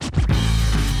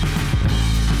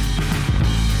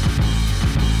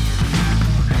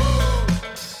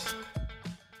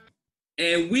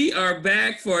And we are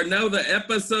back for another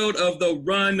episode of the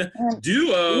Run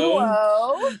Duo.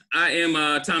 I am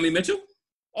Tommy Mitchell.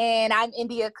 And I'm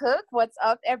India Cook. What's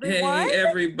up, everyone? Hey,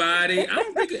 everybody. I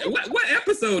don't think, what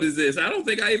episode is this? I don't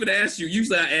think I even asked you.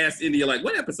 Usually I ask India, like,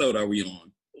 what episode are we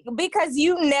on? Because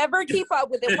you never keep up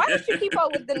with it. Why don't you keep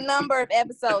up with the number of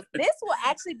episodes? This will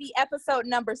actually be episode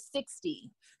number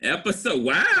 60.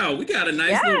 Wow, we got a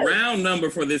nice little round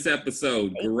number for this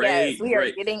episode. Great. Yes, we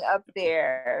are getting up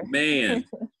there. Man,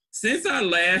 since our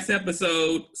last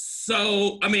episode,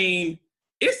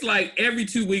 it's like every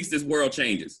 2 weeks this world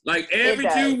changes. Like every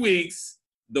 2 weeks,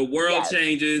 the world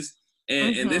changes.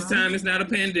 And this time it's not a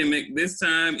pandemic. This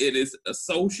time it is a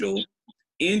social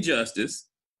injustice.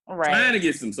 Right. Trying to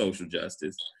get some social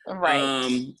justice. Right.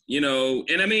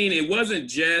 It wasn't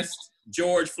just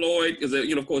George Floyd, because,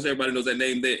 of course, everybody knows that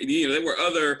name. There were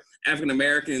other African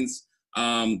Americans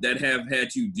that have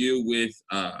had to deal with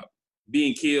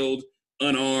being killed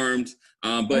unarmed.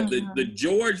 But the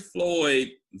George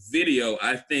Floyd video,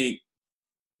 I think,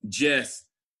 just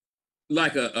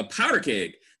like a powder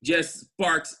keg, just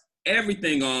sparked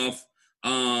everything off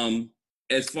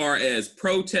as far as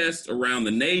protests around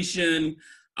the nation.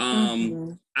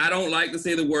 I don't like to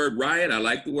say the word riot. I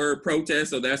like the word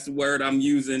protest, so that's the word I'm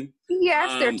using.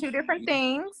 Yes, they're two different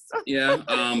things.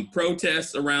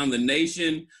 Protests around the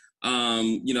nation.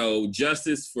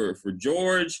 Justice for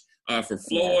George, for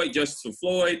Floyd, justice for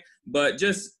Floyd, but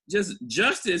just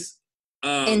justice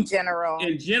in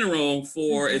general.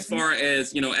 For as far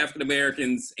as African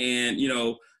Americans and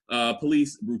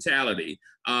police brutality.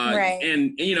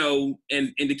 And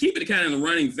to keep it kind of in the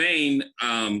running vein.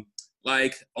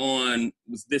 Like on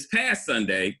this past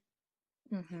Sunday,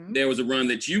 there was a run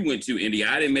that you went to, India.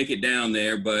 I didn't make it down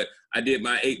there, but I did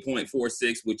my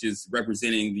 8.46, which is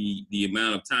representing the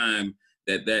amount of time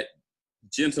that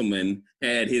gentleman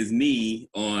had his knee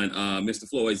on Mr.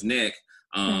 Floyd's neck,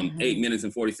 8 minutes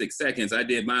and 46 seconds. I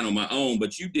did mine on my own,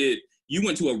 but you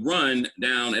went to a run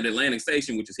down at Atlantic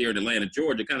Station, which is here in Atlanta,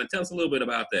 Georgia. Kind of tell us a little bit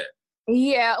about that.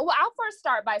 Yeah, well, I'll first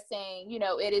start by saying,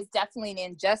 it is definitely an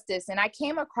injustice. And I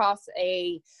came across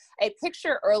a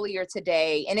picture earlier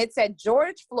today, and it said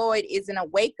George Floyd isn't a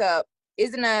wake up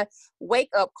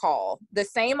call. The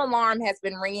same alarm has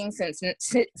been ringing since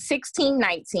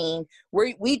 1619.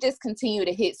 We just continue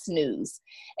to hit snooze.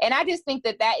 And I just think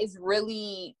that is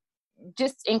really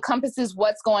just encompasses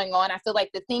what's going on. I feel like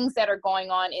the things that are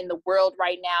going on in the world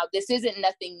right now, this isn't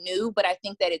nothing new, but I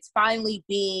think that it's finally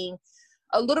being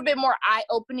a little bit more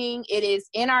eye-opening. It is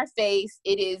in our face.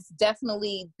 It is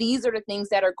definitely, these are the things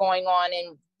that are going on,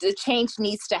 and the change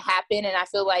needs to happen. And I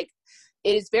feel like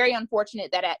it is very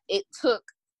unfortunate that it took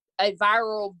a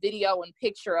viral video and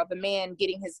picture of a man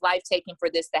getting his life taken for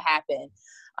this to happen.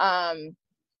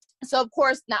 So of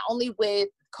course, not only with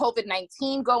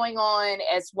COVID-19 going on,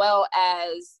 as well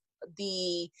as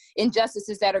the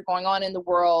injustices that are going on in the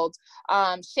world,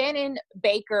 Shannon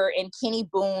Baker and Kenny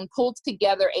Boone pulled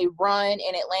together a run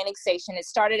in Atlantic Station. It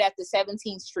started at the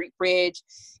 17th Street Bridge,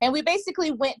 and we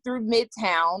basically went through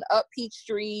Midtown, up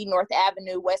Peachtree, North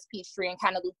Avenue, West Peachtree, and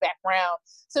kind of looped back around.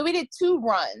 So we did 2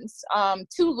 runs,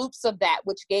 2 loops of that,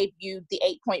 which gave you the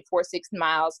 8.46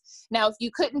 miles. Now, if you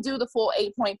couldn't do the full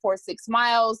 8.46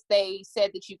 miles, they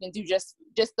said that you can do just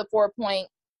the 4.23,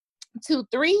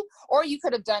 or you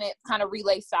could have done it kind of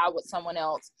relay style with someone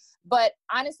else. But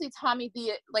honestly, Tommy,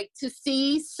 to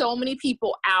see so many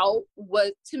people out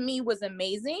was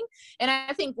amazing. And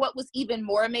I think what was even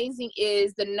more amazing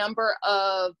is the number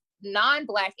of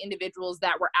non-Black individuals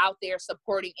that were out there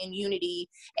supporting in unity,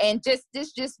 and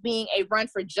just being a run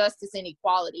for justice and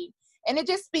equality. And it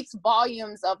just speaks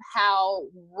volumes of how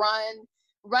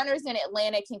runners in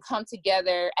Atlanta can come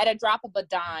together at a drop of a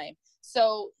dime.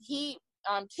 So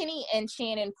Kenny and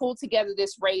Shannon pulled together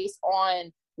this race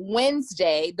on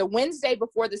Wednesday, the Wednesday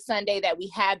before the Sunday that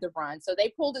we had the run. So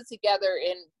they pulled it together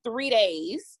in 3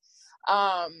 days,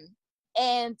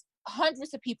 and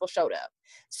hundreds of people showed up.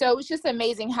 So it's just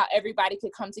amazing how everybody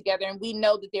could come together. And we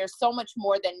know that there's so much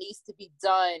more that needs to be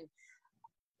done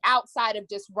outside of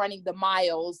just running the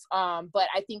miles. But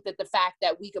I think that the fact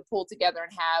that we could pull together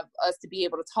and have us to be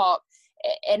able to talk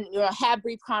and have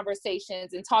brief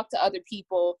conversations and talk to other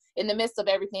people in the midst of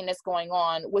everything that's going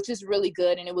on, which is really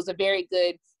good. And it was a very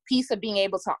good piece of being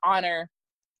able to honor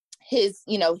his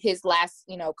last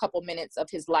couple minutes of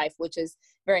his life, which is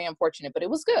very unfortunate, but it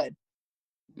was good.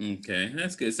 Okay,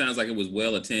 that's good. It sounds like it was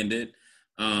well attended,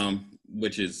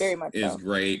 which is very much is so.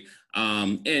 Great.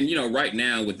 And right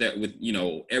now with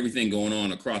everything going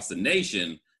on across the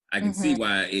nation, I can see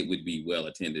why it would be well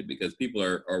attended, because people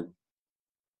are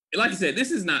like I said,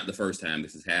 this is not the first time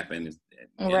this has happened.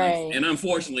 Right. And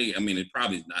unfortunately, I mean, it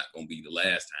probably is not going to be the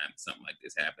last time something like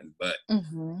this happens. But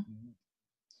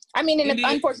I mean, and the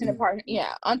unfortunate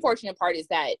part is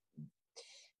that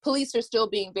police are still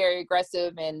being very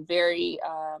aggressive and very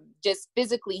just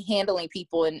physically handling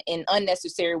people in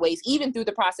unnecessary ways, even through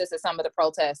the process of some of the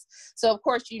protests. So, of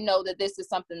course, you know that this is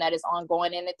something that is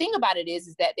ongoing. And the thing about it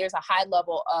is that there's a high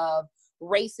level of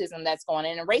racism that's going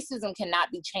on. And racism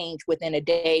cannot be changed within a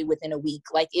day, within a week.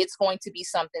 Like, it's going to be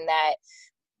something that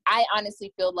I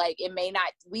honestly feel like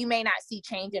we may not see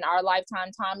change in our lifetime,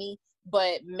 Tommy,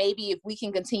 but maybe if we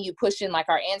can continue pushing like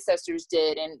our ancestors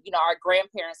did, and, you know, our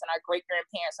grandparents and our great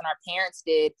grandparents and our parents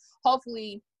did,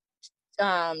 hopefully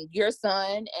your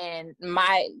son and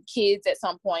my kids at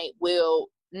some point will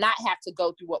not have to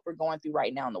go through what we're going through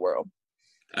right now in the world.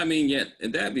 I mean, yeah,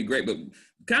 that'd be great. But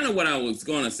kind of what I was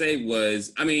going to say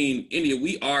was, I mean, India,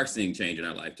 we are seeing change in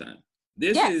our lifetime.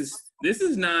 This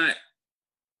is not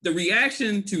the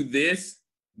reaction to this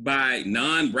by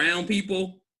non-brown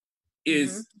people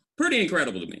is pretty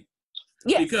incredible to me.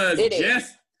 Yes, because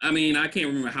I mean, I can't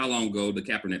remember how long ago the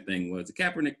Kaepernick thing was. The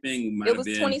Kaepernick thing might have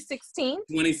been 2016.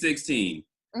 2016.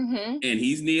 And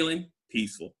he's kneeling,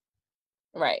 peaceful.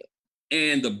 Right.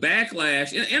 And the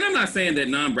backlash, and I'm not saying that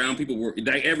non-brown people were,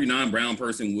 like every non-brown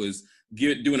person was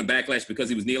doing a backlash because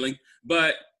he was kneeling,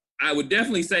 but I would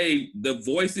definitely say the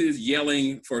voices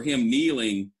yelling for him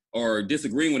kneeling or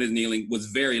disagreeing with his kneeling was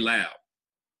very loud.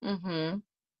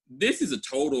 This is a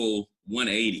total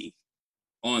 180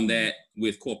 on that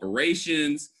with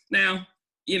corporations. Now,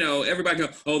 you know, everybody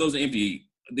goes, oh,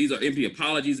 these are empty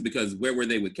apologies because where were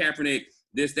they with Kaepernick,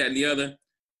 this, that, and the other.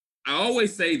 I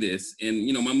always say this, and,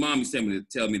 you know, my mom used to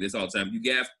tell me this all the time.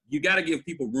 You got to give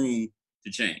people room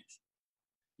to change.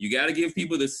 You got to give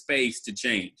people the space to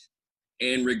change.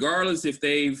 And regardless if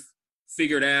they've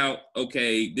figured out,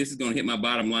 okay, this is going to hit my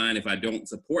bottom line if I don't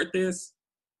support this,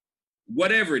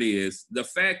 whatever it is, the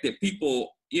fact that people,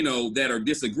 you know, that are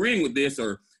disagreeing with this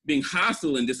or being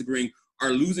hostile and disagreeing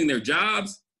are losing their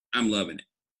jobs, I'm loving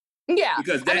it. Yeah.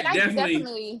 Because that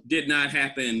definitely did not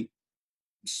happen.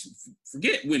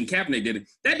 Forget when Kaepernick did it.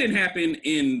 That didn't happen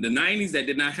in the 90s. That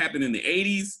did not happen in the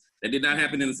 80s. That did not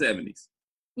happen in the 70s.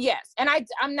 Yes, and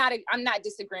I'm not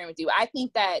disagreeing with you. I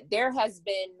think that there has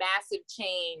been massive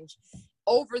change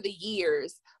over the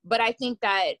years, but I think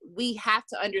that we have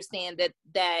to understand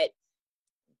that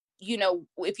you know,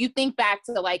 if you think back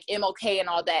to like MLK and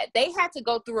all that, they had to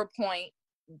go through a point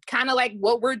kind of like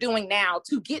what we're doing now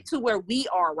to get to where we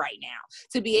are right now,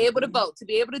 to be able to vote, to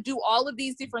be able to do all of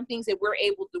these different things that we're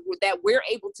able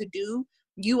to do,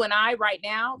 you and I right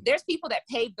now. There's people that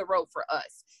paved the road for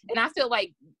us. And I feel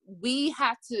like we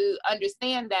have to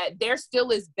understand that there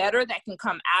still is better that can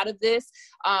come out of this.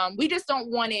 We just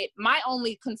don't want it. My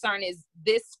only concern is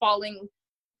this falling,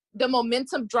 the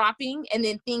momentum dropping, and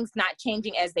then things not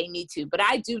changing as they need to. But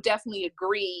I do definitely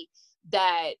agree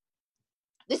that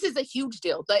this is a huge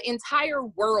deal. The entire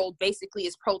world basically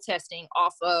is protesting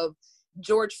off of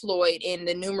George Floyd and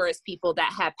the numerous people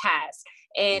that have passed.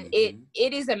 And it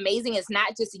is amazing. It's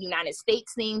not just a United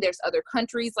States thing. There's other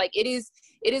countries. Like it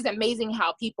is amazing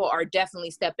how people are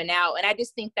definitely stepping out. And I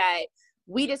just think that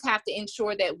we just have to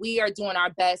ensure that we are doing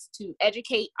our best to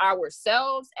educate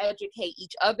ourselves, educate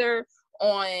each other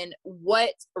on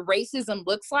what racism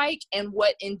looks like and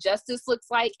what injustice looks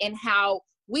like, and how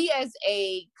we as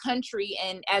a country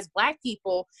and as Black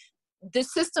people, the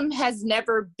system has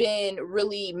never been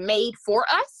really made for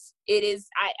us. It is,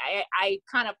 I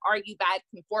kind of argue back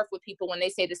and forth with people when they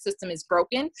say the system is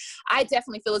broken. I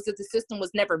definitely feel as if the system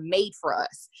was never made for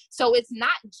us. So it's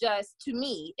not just, to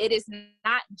me, it is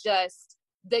not just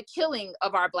the killing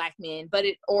of our Black men,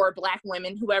 or Black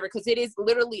women, whoever, because it is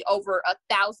literally over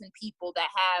 1,000 people that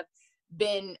have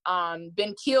been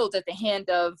killed at the hand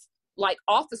of like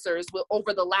officers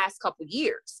over the last couple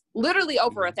years, literally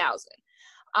over 1,000.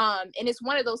 And it's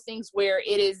one of those things where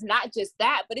it is not just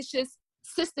that, but it's just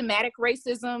systematic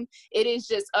racism. It is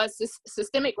just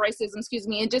systemic racism,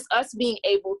 and just us being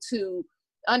able to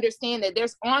understand that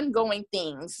there's ongoing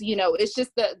things. You know, it's just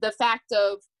the fact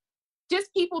of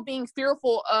just people being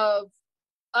fearful of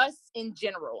us in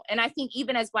general. And I think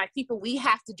even as Black people, we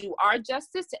have to do our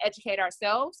justice to educate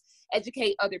ourselves,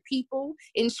 educate other people,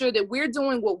 ensure that we're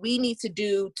doing what we need to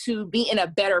do to be in a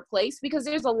better place, because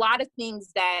there's a lot of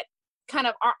things that kind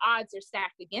of our odds are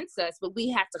stacked against us, but we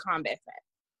have to combat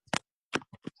that.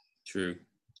 True.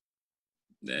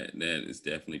 That is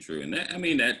definitely true. And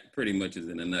that pretty much is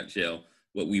in a nutshell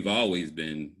what we've always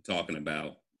been talking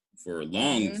about for a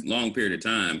long period of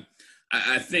time.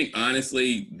 I think,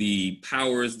 honestly, the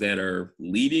powers that are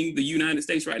leading the United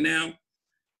States right now,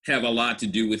 have a lot to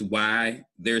do with why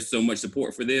there's so much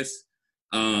support for this.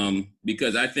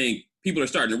 Because I think people are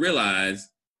starting to realize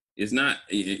it's not,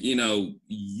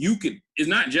 it's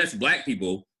not just Black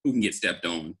people who can get stepped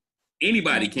on.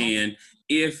 Anybody can.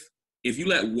 If you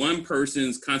let one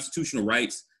person's constitutional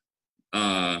rights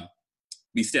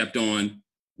be stepped on,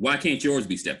 why can't yours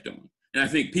be stepped on? And I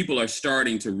think people are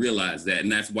starting to realize that,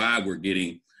 and that's why we're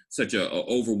getting such a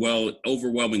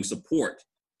overwhelming support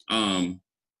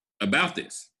about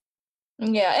this.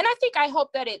 Yeah, and I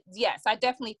hope that I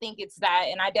definitely think it's that,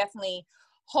 and I definitely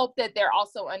hope that they're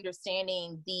also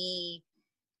understanding the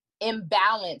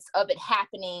imbalance of it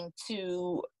happening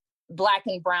to Black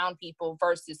and brown people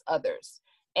versus others.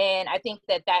 And I think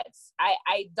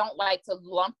I don't like to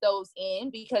lump those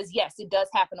in, because yes, it does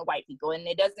happen to white people, and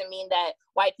it doesn't mean that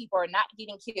white people are not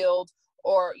getting killed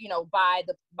or, by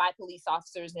police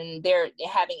officers and they're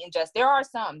having injustice. There are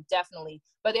some, definitely,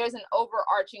 but there's an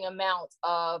overarching amount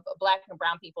of Black and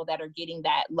brown people that are getting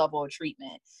that level of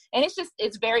treatment. And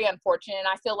it's very unfortunate. And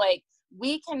I feel like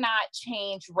we cannot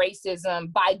change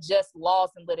racism by just laws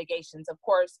and litigations. Of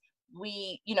course,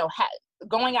 we,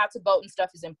 going out to vote and stuff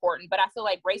is important, but I feel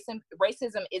like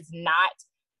racism is not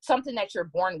something that you're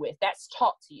born with. That's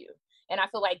taught to you. And I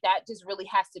feel like that just really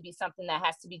has to be something that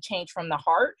has to be changed from the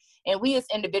heart. And we as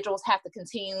individuals have to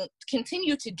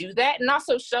continue to do that, and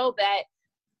also show that,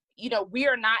 we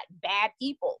are not bad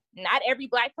people. Not every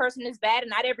Black person is bad, and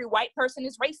not every white person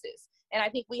is racist. And I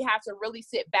think we have to really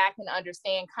sit back and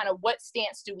understand kind of what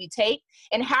stance do we take,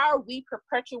 and how are we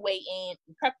perpetuating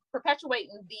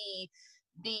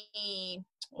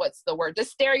the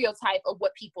stereotype of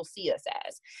what people see us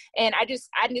as. And I just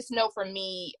know, for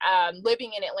me,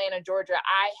 living in Atlanta, Georgia,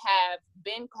 I have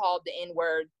been called the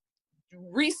N-word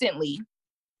recently.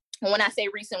 When I say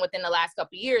recent, within the last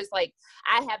couple of years, like,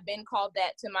 I have been called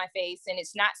that to my face, and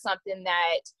it's not something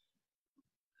that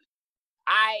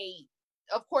I,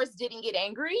 of course, didn't get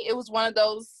angry. It was one of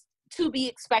those to be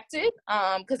expected,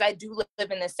 because I do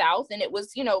live in the South, and it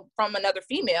was, from another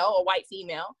female, a white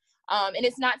female. And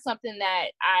it's not something that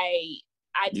I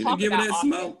you talk didn't give about it that often.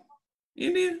 smoke,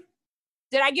 India?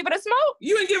 Did I give it a smoke?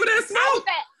 You didn't give it that smoke?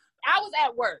 I was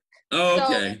at work. Oh,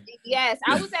 okay. So, yes,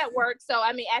 I was at work. So,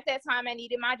 I mean, at that time I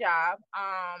needed my job.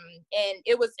 And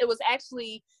it was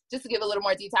actually, just to give a little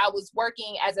more detail, I was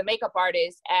working as a makeup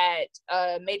artist at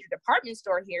a major department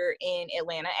store here in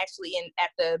Atlanta, actually at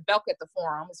the Belk at the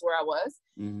Forum is where I was.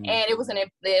 Mm-hmm. And it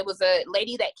was a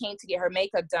lady that came to get her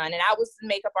makeup done, and I was the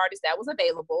makeup artist that was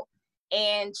available.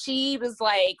 And she was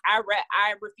like, I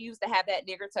refuse to have that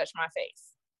nigger touch my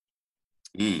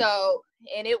face. So,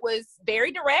 and it was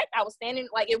very direct. I was standing,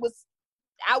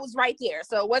 I was right there.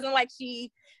 So it wasn't like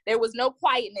there was no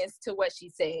quietness to what she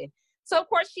said. So of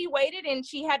course she waited, and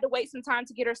she had to wait some time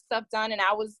to get her stuff done. And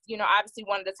I was, obviously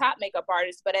one of the top makeup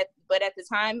artists, but at the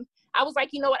time I was like,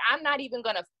 you know what, I'm not even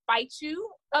going to fight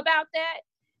you about that.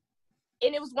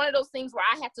 And it was one of those things where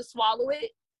I had to swallow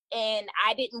it. And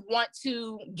I didn't want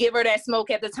to give her that smoke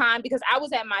at the time, because I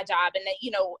was at my job, and that,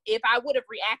 if I would have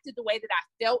reacted the way that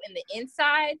I felt in the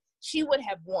inside, she would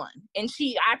have won. And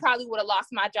I probably would have lost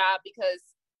my job, because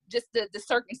just the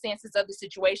circumstances of the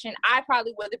situation, I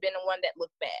probably would have been the one that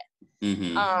looked bad.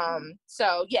 Mm-hmm.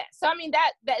 So yeah. So I mean,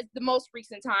 that's the most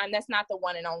recent time. That's not the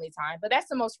one and only time, but that's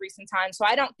the most recent time. So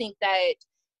I don't think that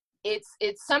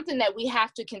it's something that we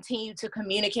have to continue to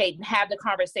communicate and have the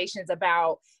conversations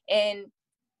about. And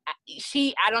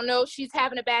I don't know if she's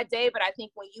having a bad day, but I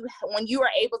think when you are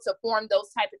able to form those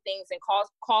type of things and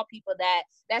call people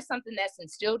that's something that's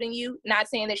instilled in you. Not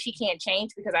saying that she can't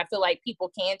change, because I feel like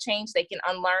people can change, they can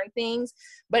unlearn things,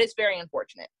 but it's very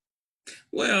unfortunate.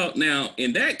 Well, now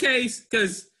in that case,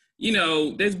 because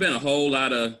there's been a whole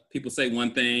lot of people say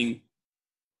one thing,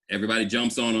 everybody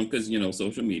jumps on them because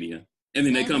social media, and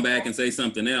then they come back and say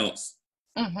something else.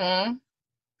 Mm-hmm.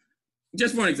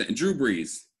 Just for an example, Drew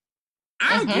Brees.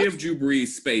 I'll give Drew Brees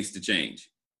space to change.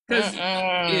 Because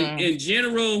in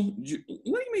general,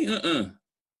 what do you mean,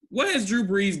 What has Drew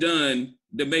Brees done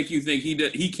to make you think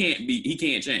he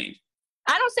can't change?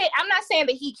 I'm not saying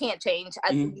that he can't change.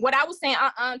 What I was saying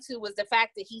to was the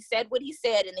fact that he said what he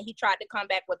said, and then he tried to come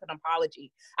back with an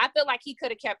apology. I feel like he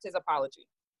could have kept his apology.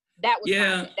 That was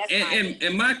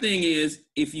and my thing is,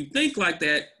 if you think like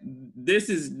that, this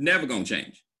is never going to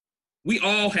change. We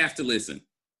all have to listen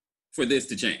for this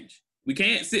to change. We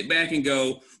can't sit back and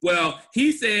go, well,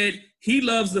 he said he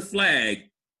loves the flag.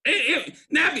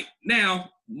 Now,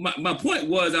 my point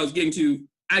was I was getting to,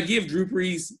 I give Drew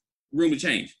Brees room to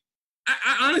change.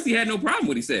 I honestly had no problem with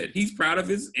what he said. He's proud of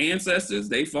his ancestors.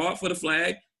 They fought for the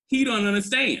flag. He don't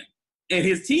understand. And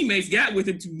his teammates got with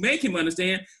him to make him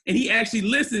understand, and he actually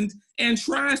listened and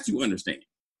tries to understand.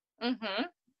 Mm-hmm.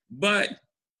 But,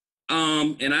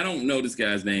 and I don't know this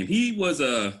guy's name. He was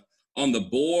on the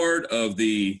board of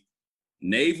the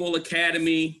Naval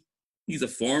Academy. He's a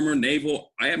former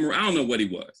naval admiral. I don't know what he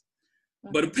was.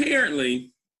 But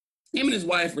apparently, him and his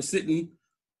wife were sitting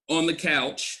on the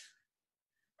couch,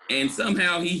 and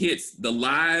somehow he hits the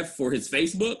live for his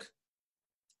Facebook,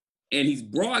 and he's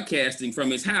broadcasting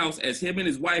from his house as him and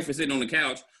his wife are sitting on the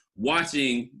couch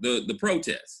watching the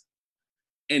protests.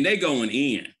 And they going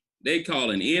in. They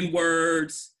calling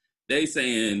N-words. They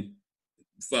saying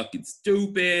fucking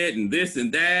stupid and this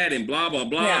and that and blah, blah,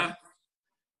 blah. Yeah.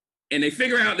 And they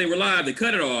figure out they were live. They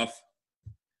cut it off.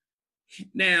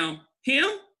 Now, him,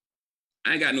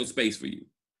 I ain't got no space for you.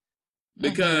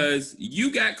 Because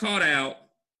you got caught out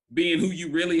being who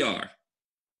you really are.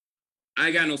 I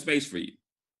ain't got no space for you.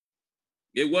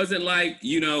 It wasn't like,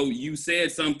 you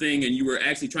said something and you were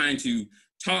actually trying to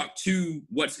talk to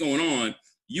what's going on.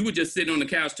 You were just sitting on the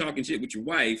couch talking shit with your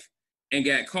wife and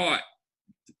got caught,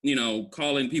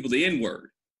 calling people the N-word.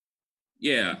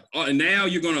 Yeah. And now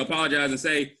you're going to apologize and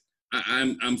say,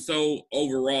 I'm so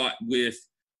overwrought with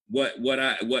what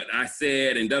I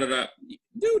said and da-da-da.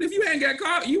 Dude, if you hadn't got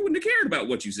caught, you wouldn't have cared about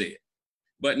what you said.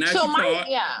 But now you're caught,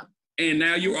 and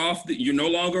now you're off. You're no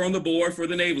longer on the board for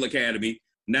the Naval Academy.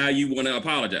 Now you want to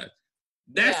apologize.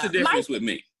 That's the difference with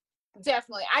me.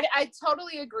 Definitely. I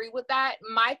totally agree with that.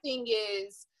 My thing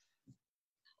is,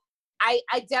 I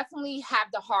definitely have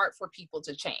the heart for people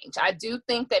to change. I do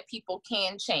think that people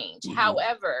can change. Mm-hmm.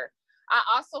 However, I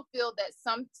also feel that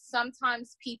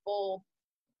sometimes people,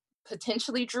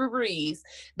 potentially Drew Brees,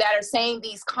 that are saying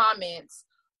these comments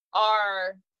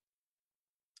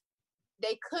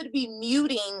they could be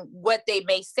muting what they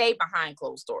may say behind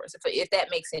closed doors, if that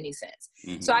makes any sense.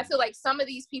 Mm-hmm. So I feel like some of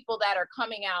these people that are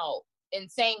coming out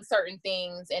and saying certain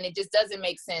things and it just doesn't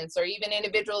make sense, or even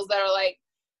individuals that are like,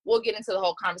 we'll get into the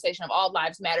whole conversation of all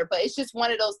lives matter, but it's just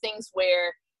one of those things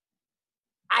where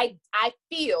I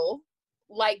feel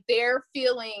like their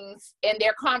feelings and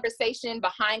their conversation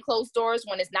behind closed doors,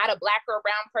 when it's not a Black or a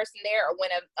brown person there, or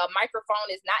when a microphone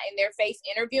is not in their face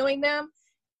interviewing them,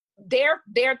 their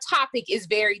topic is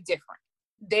very different.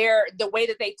 The way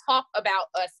that they talk about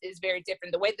us is very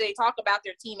different. The way that they talk about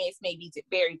their teammates may be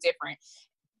very different.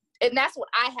 And that's what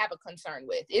I have a concern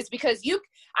with, is because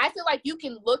I feel like you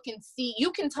can look and see,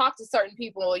 you can talk to certain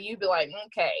people and you be like,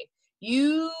 okay,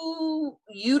 you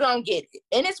don't get it.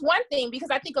 And it's one thing, because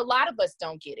I think a lot of us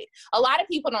don't get it. A lot of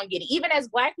people don't get it. Even as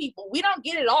Black people, we don't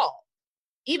get it all.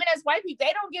 Even as white people,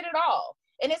 they don't get it all.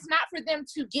 And it's not for them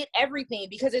to get everything,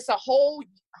 because it's a whole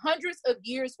hundreds of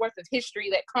years worth of history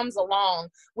that comes along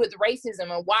with racism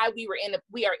and why we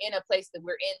are in a place that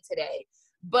we're in today.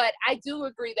 But I do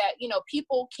agree that,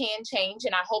 people can change,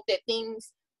 and I hope that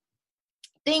things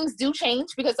do change,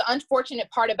 because the unfortunate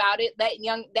part about it, that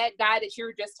guy that you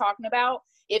were just talking about,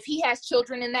 if he has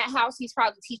children in that house, he's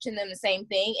probably teaching them the same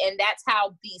thing. And that's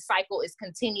how the cycle is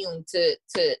continuing to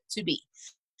be.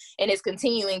 And it's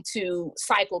continuing to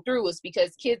cycle through, is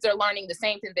because kids are learning the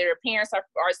same thing that their parents are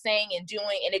saying and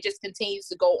doing, and it just continues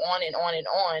to go on and on and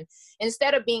on,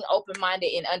 instead of being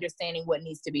open-minded and understanding what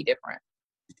needs to be different.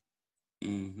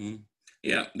 Mm-hmm.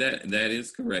 Yeah, that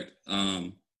is correct.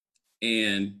 And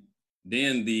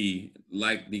then the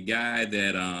guy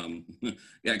that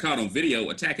got caught on video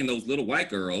attacking those little white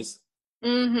girls,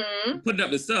 putting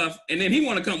up the stuff, and then he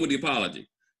want to come with the apology.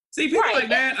 See, people like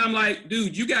that, I'm like,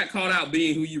 dude, you got caught out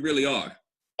being who you really are.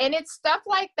 And it's stuff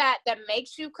like that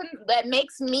makes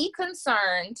me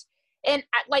concerned. And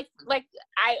I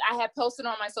have posted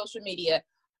on my social media,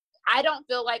 I don't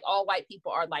feel like all white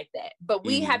people are like that. But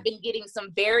we have been getting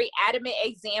some very adamant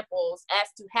examples as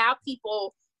to how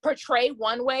people portray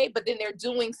one way, but then they're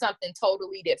doing something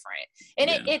totally different. And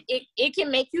it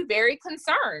can make you very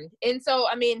concerned. And so,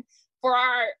 I mean, for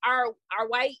our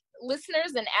white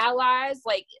listeners and allies,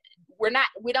 like,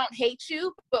 we don't hate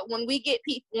you, but when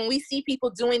we see people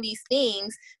doing these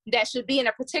things that should be in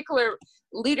a particular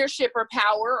leadership or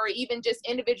power, or even just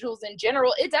individuals in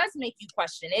general, it does make you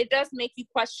question. It does make you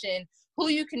question who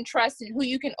you can trust and who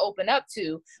you can open up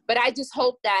to. But I just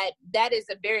hope that is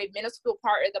a very minuscule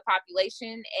part of the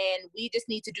population, and we just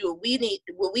need to do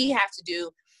what we have to do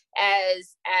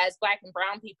as Black and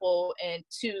brown people, and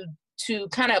to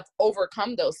kind of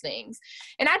overcome those things.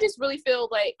 And I just really feel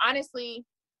like, honestly,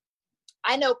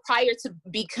 I know prior to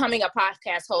becoming a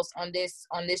podcast host on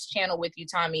this channel with you,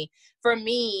 Tommy, for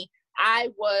me, I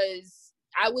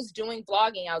was doing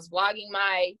vlogging. I was vlogging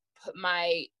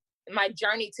my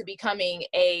journey to becoming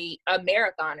a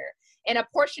marathoner. And a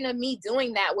portion of me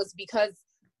doing that was because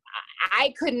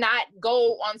I could not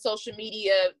go on social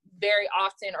media very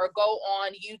often, or go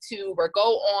on YouTube, or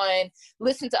go on,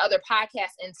 listen to other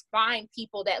podcasts and find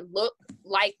people that look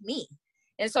like me.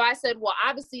 And so I said, well,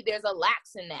 obviously there's a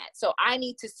lapse in that. So I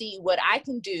need to see what I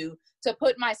can do to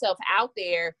put myself out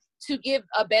there to give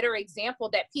a better example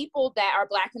that people that are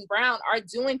Black and brown are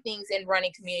doing things in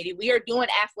running community. We are doing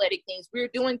athletic things. We're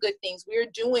doing good things.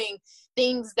 We're doing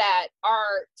things that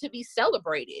are to be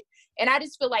celebrated. And I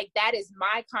just feel like that is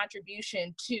my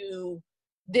contribution to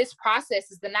this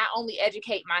process, is to not only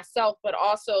educate myself, but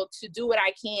also to do what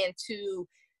I can to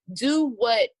do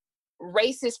what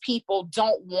racist people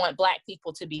don't want Black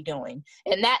people to be doing.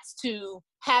 And that's to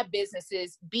have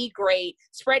businesses, be great,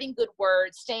 spreading good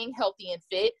words, staying healthy and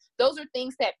fit. Those are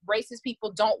things that racist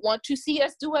people don't want to see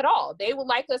us do at all. They would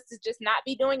like us to just not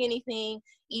be doing anything,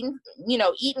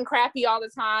 eating crappy all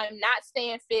the time, not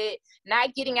staying fit,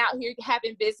 not getting out here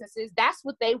having businesses. That's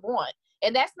what they want.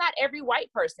 And that's not every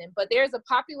white person, but there's a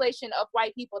population of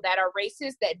white people that are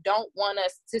racist that don't want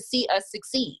us to see us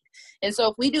succeed. And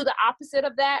so if we do the opposite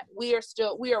of that, we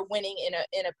are winning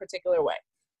in a particular way.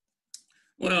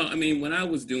 Well, I mean, when I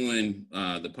was doing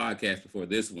the podcast before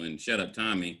this one, Shut Up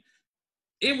Tommy,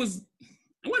 I wasn't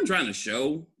trying to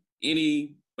show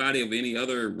anybody of any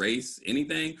other race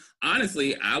anything.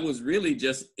 Honestly, I was really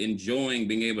just enjoying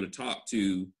being able to talk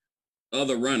to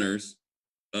other runners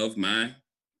of my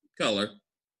color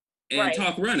and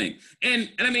talk running. And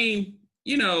I mean,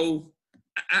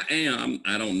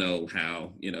 I don't know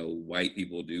how, white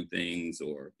people do things,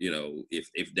 or,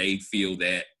 if they feel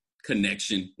that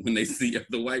connection when they see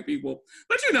other white people.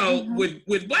 But,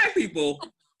 with Black people,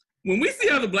 when we see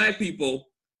other Black people,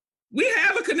 we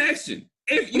have a connection.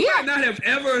 If you might not have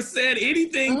ever said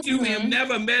anything to him,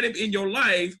 never met him in your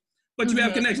life, but you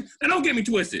have a connection. Now, don't get me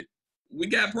twisted. We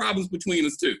got problems between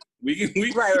us too.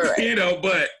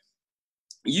 But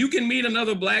you can meet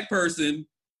another Black person.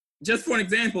 Just for an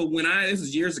example, this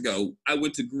was years ago, I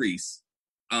went to Greece,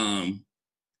 and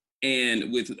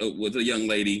with a young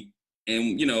lady,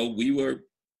 and we were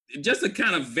just to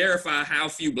kind of verify how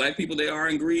few Black people there are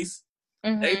in Greece.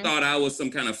 They thought I was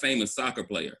some kind of famous soccer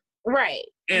player. Right.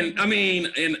 And I mean,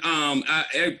 and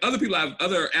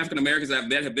other African Americans I've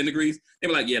met have been to Greece. They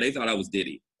were like, yeah, they thought I was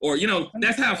Diddy. Or,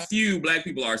 that's how few Black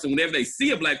people are. So whenever they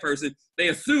see a Black person, they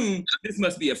assume this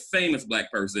must be a famous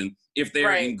Black person if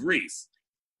they're in Greece.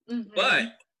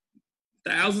 But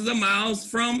thousands of miles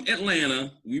from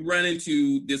Atlanta, we run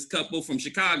into this couple from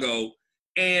Chicago.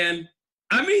 And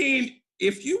I mean,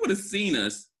 if you would have seen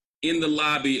us in the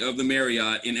lobby of the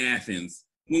Marriott in Athens,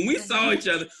 when we saw each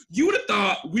other, you would have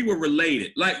thought we were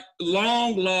related, like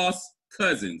long lost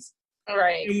cousins.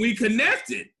 Right. And we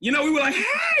connected. We were like,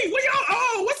 hey, what's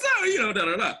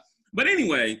up? But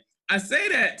anyway, I say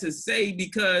that to say,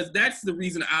 because that's the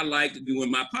reason I liked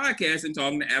doing my podcast and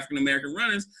talking to African-American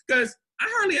runners, because I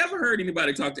hardly ever heard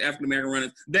anybody talk to African-American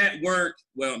runners that weren't,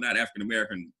 well, not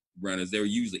African-American runners. They were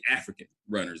usually African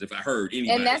runners, if I heard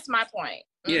anybody. And that's my point.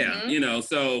 Yeah,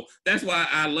 so that's why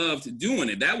I loved doing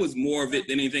it. That was more of it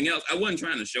than anything else. I wasn't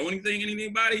trying to show anything to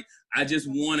anybody. I just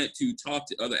wanted to talk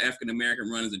to other African-American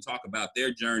runners and talk about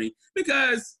their journey,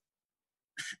 because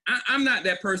I'm not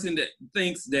that person that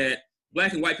thinks that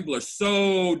Black and white people are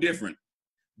so different.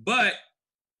 But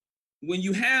when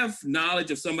you have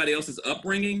knowledge of somebody else's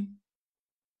upbringing,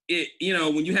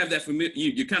 when you have that,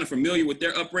 you're kind of familiar with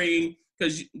their upbringing,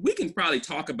 because we can probably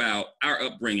talk about our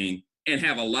upbringing and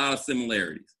have a lot of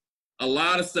similarities. A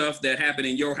lot of stuff that happened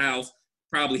in your house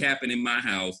probably happened in my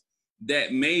house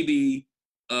that maybe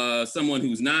someone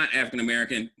who's not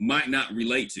African-American might not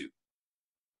relate to.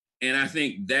 And I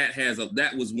think that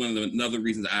was one of the another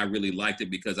reasons I really liked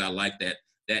it, because I like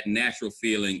that natural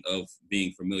feeling of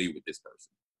being familiar with this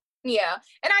person. Yeah,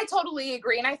 and I totally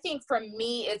agree. And I think for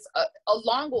me, it's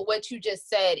along with what you just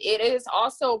said, it is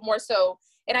also more so,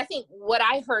 and I think what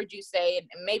I heard you say, and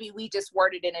maybe we just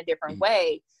worded it in a different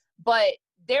way, but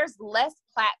there's less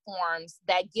platforms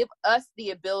that give us the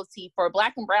ability for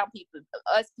Black and brown people,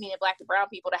 us meaning Black and brown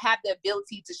people, to have the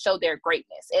ability to show their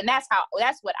greatness. And that's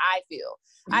what I feel.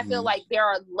 I feel like there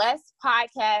are less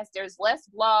podcasts, there's less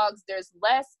blogs, there's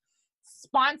less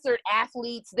sponsored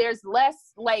athletes, there's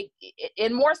less,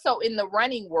 and more so in the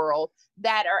running world,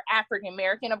 that are African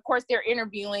American. Of course, they're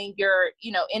interviewing your,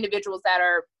 individuals that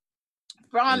are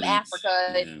from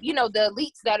Africa, the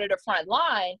elites that are the front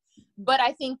line. But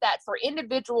I think that for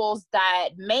individuals that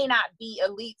may not be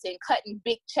elites and cutting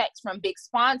big checks from big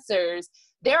sponsors,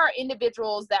 there are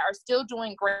individuals that are still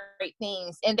doing great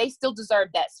things, and they still deserve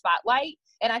that spotlight.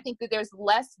 And I think that there's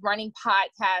less running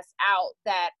podcasts out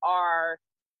that are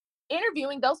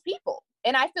interviewing those people.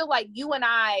 And I feel like you and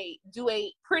I do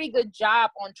a pretty good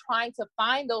job on trying to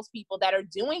find those people that are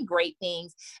doing great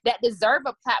things, that deserve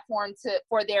a platform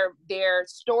for their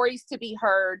stories to be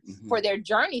heard, for their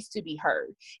journeys to be heard.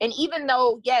 And even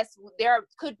though, yes, there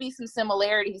could be some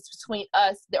similarities between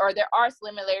us, or there are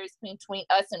similarities between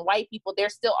us and white people, there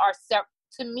still are,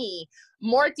 to me,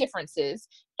 more differences.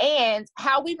 And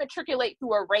how we matriculate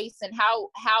through a race and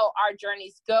how our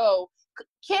journeys go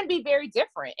can be very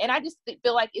different. And I just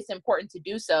feel like it's important to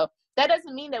do so. That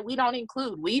doesn't mean that we don't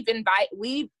include. We've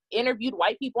interviewed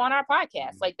white people on our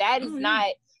podcast. Like that is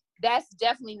that's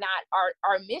definitely not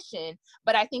our mission.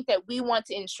 But I think that we want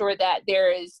to ensure that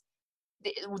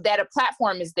that a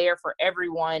platform is there for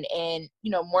everyone. And,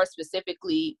 more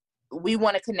specifically, we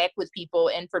want to connect with people,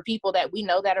 and for people that we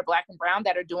know that are Black and brown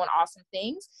that are doing awesome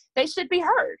things, they should be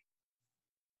heard.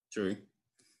 True.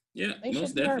 Yeah,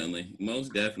 most definitely.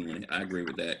 Most definitely. I agree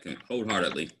with that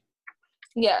wholeheartedly.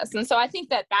 Yes. And so I think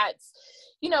that that's,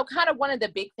 kind of one of the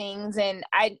big things. And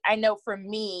I know for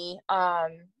me, for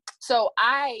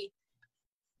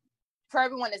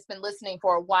everyone that's been listening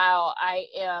for a while, I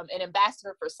am an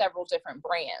ambassador for several different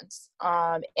brands.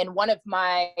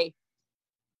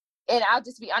 And I'll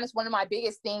just be honest, one of my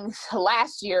biggest things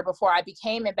last year before I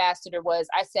became ambassador was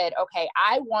I said, okay,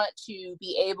 I want to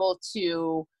be able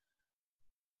to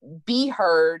be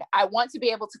heard. I want to be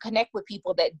able to connect with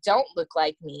people that don't look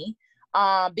like me,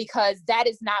 because that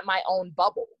is not my own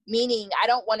bubble, meaning I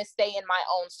don't want to stay in my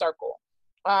own circle.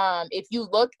 If you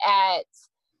look at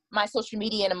my social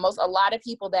media and a lot of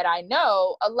people that I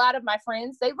know, a lot of my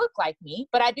friends, they look like me,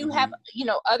 but I do have,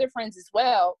 other friends as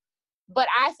well. But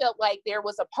I felt like there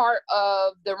was a part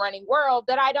of the running world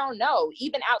that I don't know,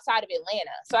 even outside of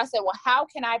Atlanta. So I said, well, how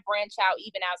can I branch out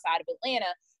even outside of Atlanta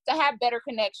to have better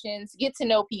connections, get to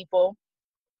know people?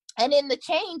 And in the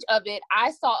change of it,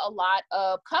 I saw a lot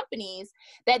of companies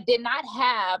that did not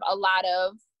have a lot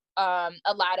of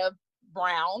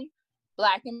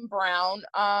Black and brown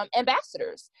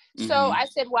ambassadors. So I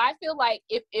said, well, I feel like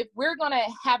if we're going to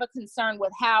have a concern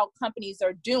with how companies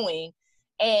are doing,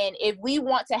 and if we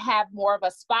want to have more of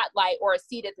a spotlight or a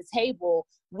seat at the table,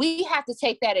 we have to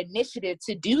take that initiative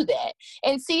to do that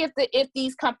and see if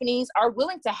these companies are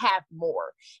willing to have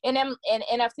more. And I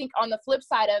think on the flip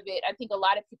side of it, I think a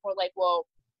lot of people are like, well,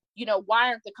 why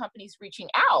aren't the companies reaching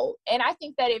out? And I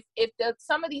think that if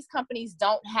some of these companies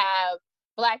don't have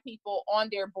Black people on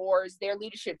their boards, their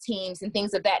leadership teams, and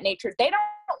things of that nature, they don't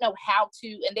know how to,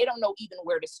 and they don't know even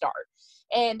where to start.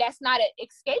 And that's not an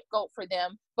scapegoat for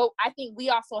them. But I think we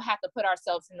also have to put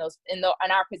ourselves in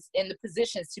the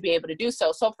positions to be able to do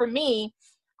so. So for me,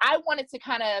 I wanted to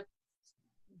kind of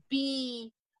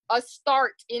be a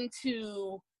start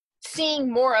into seeing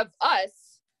more of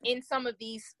us in some of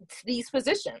these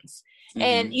positions.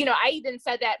 And, I even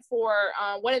said that for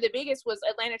one of the biggest was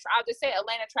Atlanta. I'll just say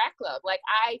Atlanta Track Club. Like,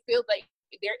 I feel like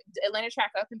Atlanta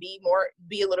Track Club can be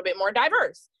a little bit more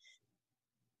diverse.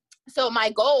 So my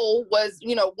goal was,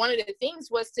 one of the things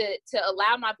was to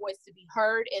allow my voice to be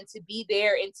heard and to be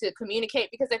there and to communicate,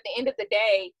 because at the end of the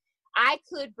day, I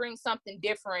could bring something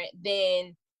different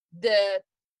than the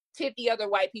 50 other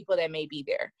white people that may be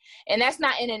there. And that's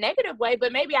not in a negative way,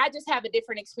 but maybe I just have a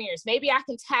different experience. Maybe I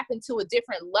can tap into a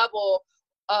different level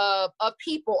of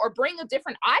people, or bring a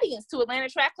different audience to Atlanta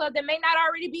Track Club that may not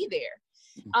already be there.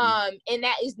 And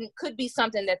that could be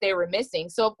something that they were missing.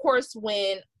 So of course,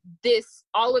 when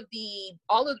all of the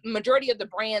majority of the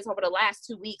brands over the last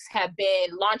 2 weeks have been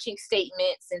launching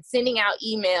statements and sending out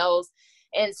emails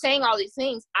and saying all these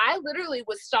things, I literally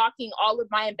was stalking all of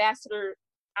my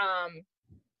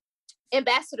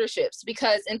ambassadorships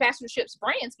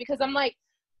brands, because I'm like,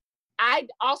 I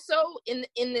also in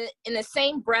the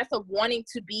same breath of wanting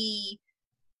to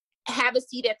have a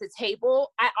seat at the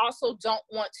table, I also don't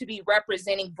want to be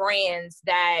representing brands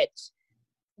that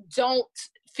don't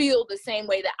feel the same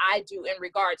way that I do in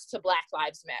regards to Black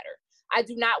Lives Matter. I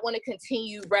do not want to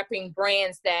continue repping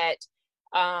brands that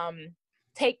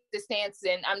take the stance,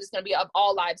 and I'm just going to be of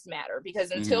all lives matter,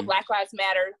 because until Black Lives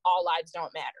Matter, all lives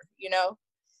don't matter,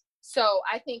 So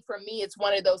I think for me, it's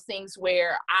one of those things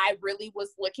where I really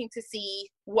was looking to see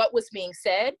what was being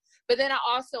said, but then I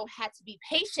also had to be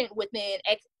patient within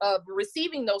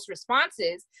receiving those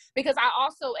responses, because I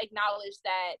also acknowledge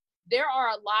that there are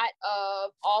a lot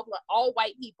of all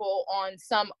white people on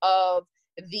some of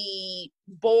the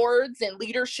boards and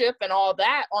leadership and all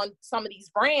that on some of these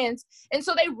brands. And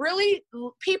so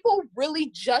people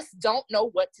really just don't know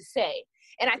what to say.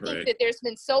 And I think that there's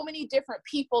been so many different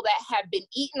people that have been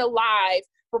eaten alive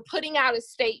for putting out a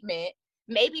statement,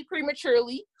 maybe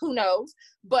prematurely, who knows,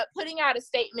 but putting out a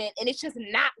statement, and it's just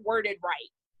not worded right,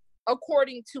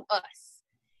 according to us.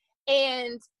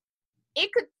 and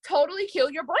it could totally kill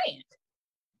your brand.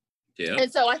 Yeah.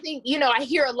 And so I think, you know, I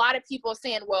hear a lot of people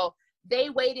saying, well, they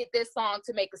waited this long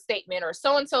to make a statement, or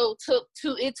so-and-so took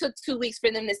 2 weeks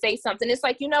for them to say something. It's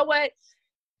like, you know what?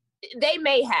 They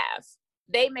may have,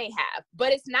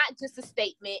 but it's not just a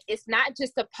statement. It's not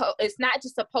just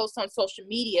a post on social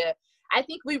media. I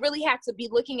think we really have to be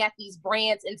looking at these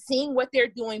brands and seeing what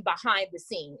they're doing behind the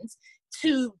scenes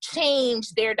to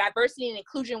change their diversity and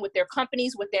inclusion with their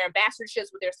companies, with their ambassadorships,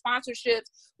 with their sponsorships,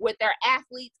 with their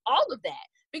athletes, all of that.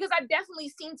 Because I've definitely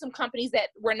seen some companies that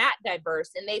were not diverse,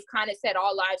 and they've kind of said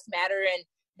all lives matter, and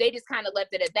they just kind of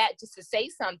left it at that just to say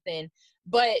something.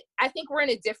 But I think we're in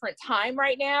a different time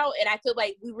right now, and I feel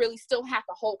like we really still have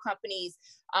to hold companies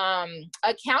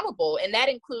accountable, and that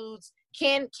includes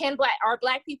are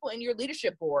Black people in your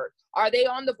leadership board? Are they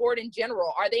on the board in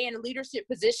general? Are they in leadership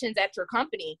positions at your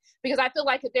company? Because I feel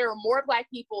like if there are more Black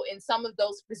people in some of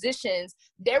those positions,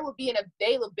 there would be an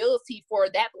availability for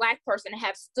that Black person to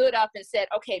have stood up and said,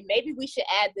 okay, maybe we should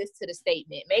add this to the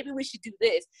statement. Maybe we should do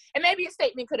this. And maybe a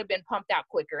statement could have been pumped out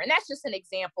quicker. And that's just an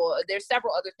example. There's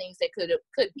several other things that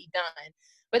could be done,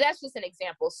 but that's just an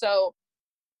example. So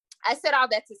I said all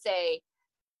that to say,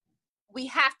 we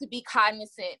have to be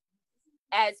cognizant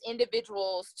as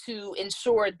individuals to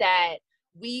ensure that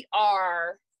we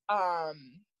are,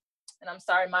 and I'm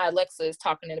sorry, my Alexa is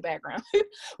talking in the background.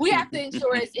 We have to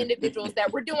ensure as individuals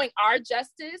that we're doing our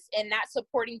justice and not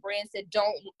supporting brands that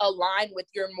don't align with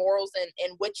your morals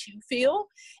and what you feel.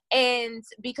 And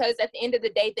because at the end of the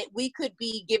day, that we could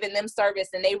be giving them service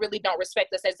and they really don't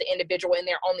respect us as an individual, and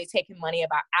they're only taking money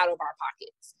out of our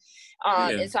pockets.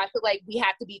 And so I feel like we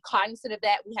have to be cognizant of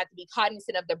that. We have to be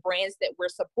cognizant of the brands that we're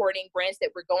supporting, brands that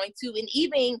we're going to,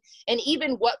 and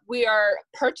even what we are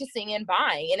purchasing and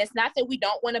buying. And it's not that we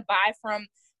don't want to buy from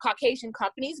Caucasian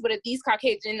companies, but if these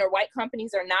Caucasian or white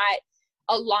companies are not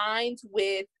aligned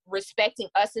with respecting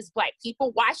us as Black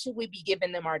people, why should we be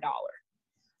giving them our dollar?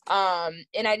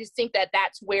 And I just think that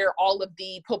that's where all of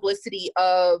the publicity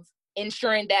of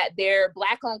ensuring that they're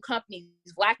Black-owned companies,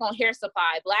 Black-owned hair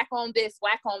supply, Black-owned this,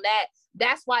 Black-owned that,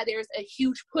 that's why there's a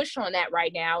huge push on that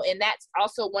right now. And that's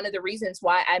also one of the reasons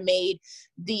why I made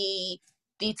the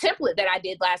template that I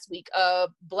did last week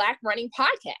of Black running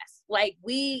podcasts. Like,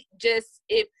 we just,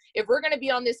 if we're going to be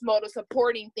on this mode of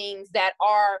supporting things that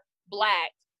are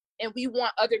Black, and we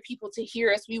want other people to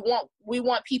hear us, we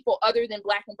want people other than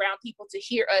Black and brown people to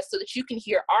hear us so that you can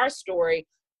hear our story,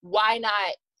 why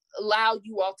not allow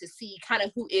you all to see kind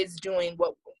of who is doing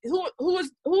who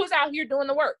is out here doing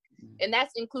the work? And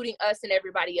that's including us and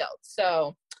everybody else.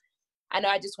 So I know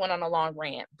I just went on a long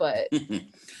rant, but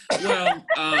well,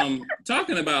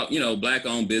 talking about,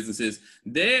 Black-owned businesses,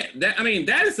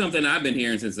 that is something I've been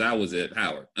hearing since I was at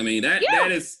Howard. I mean, that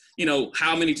is,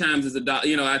 how many times is a dollar?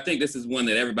 I think this is one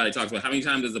that everybody talks about. How many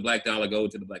times does the Black dollar go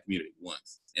to the Black community?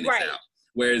 Once, and it's out.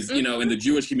 Whereas, in the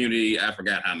Jewish community, I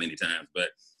forgot how many times, but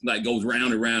like goes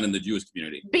round and round in the Jewish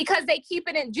community. Because they keep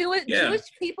it in Jewish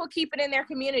people keep it in their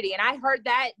community. And I heard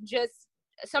that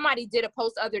somebody did a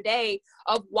post the other day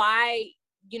of why,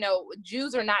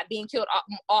 Jews are not being killed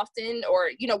often,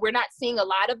 or, we're not seeing a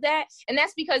lot of that. And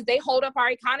that's because they hold up our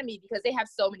economy because they have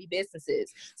so many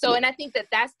businesses. So, and I think that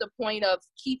that's the point of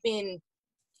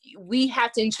we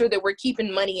have to ensure that we're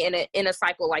keeping money in a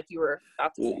cycle, like you were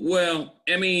about to say. Well,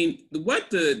 I mean, what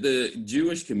the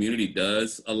Jewish community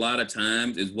does a lot of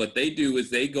times is what they do is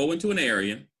they go into an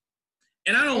area,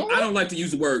 and I don't like to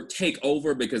use the word take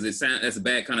over because that's a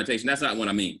bad connotation. That's not what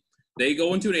I mean. They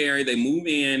go into the area, they move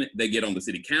in, they get on the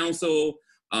city council,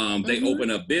 they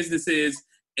open up businesses,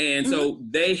 and so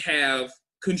they have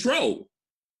control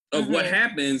of what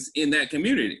happens in that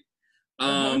community.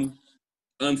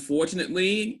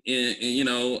 Unfortunately,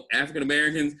 African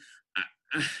Americans,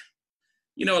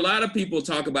 a lot of people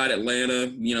talk about Atlanta,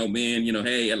 being,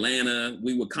 hey, Atlanta,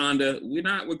 we Wakanda. We're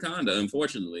not Wakanda,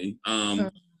 unfortunately.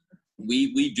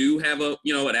 We do have an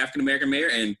African American mayor,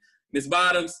 and Ms.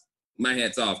 Bottoms, my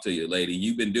hat's off to you, lady.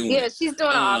 You've been doing she's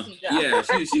doing an awesome job. Yeah,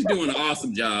 she's doing an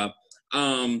awesome job.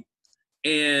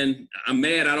 And I'm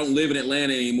mad I don't live in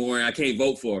Atlanta anymore. I can't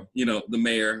vote for, the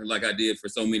mayor like I did for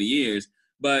so many years.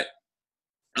 But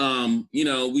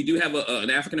we do have an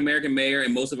African-American mayor,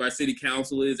 and most of our city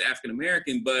council is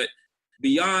African-American, but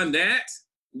beyond that,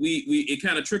 it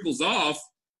kind of trickles off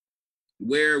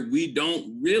where we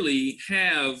don't really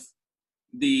have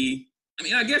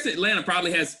I guess Atlanta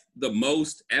probably has the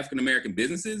most African-American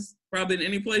businesses probably than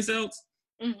any place else,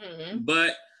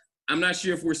 but I'm not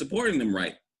sure if we're supporting them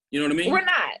right. You know what I mean?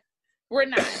 We're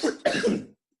not.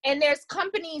 And there's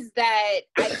companies that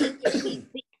I think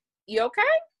you okay?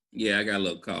 Yeah, I got a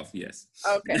little cough, yes.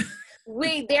 Okay.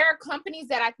 there are companies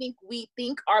that I think we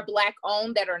think are Black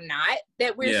owned that are not,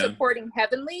 that we're supporting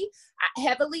heavily.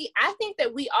 I think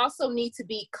that we also need to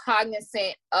be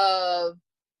cognizant of,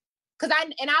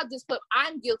 I'm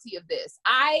guilty of this.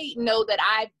 I know that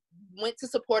I went to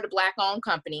support a Black owned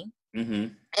company. Mm-hmm.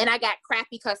 And I got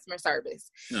crappy customer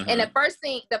service. Uh-huh. And the first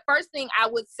thing I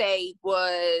would say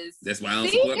was, that's why I don't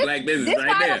support Black business. This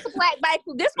why I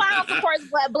don't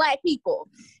support Black people.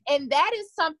 And that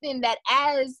is something that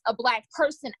as a Black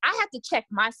person, I have to check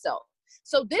myself.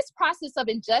 So this process of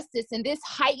injustice and this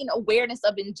heightened awareness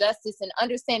of injustice and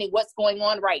understanding what's going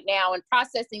on right now and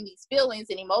processing these feelings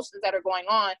and emotions that are going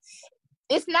on,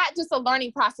 it's not just a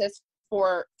learning process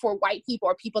for white people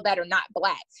or people that are not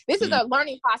Black. This is a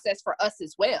learning process for us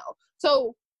as well.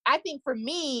 So I think for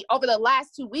me, over the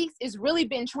last 2 weeks, it's really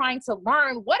been trying to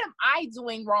learn, what am I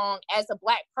doing wrong as a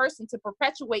Black person to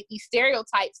perpetuate these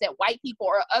stereotypes that white people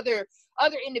or other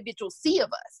individuals see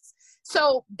of us?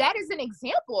 So that is an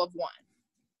example of one.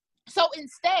 So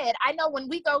instead, I know when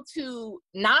we go to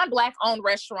non-Black owned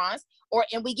restaurants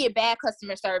and we get bad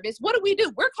customer service, what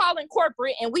do? We're calling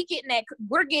corporate and we're getting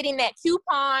that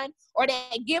coupon or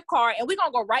that gift card, and we're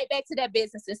gonna go right back to that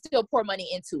business and still pour money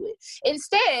into it.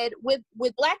 Instead, with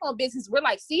Black owned business, we're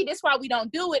like, see, this is why we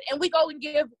don't do it, and we go to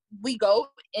give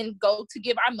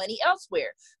our money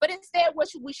elsewhere. But instead, what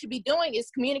we should be doing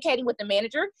is communicating with the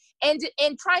manager and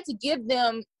trying to give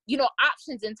them,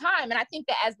 options in time. And I think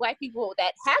that as Black people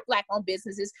that have Black owned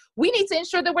businesses, we need to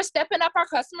ensure that we're stepping up our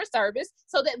customer service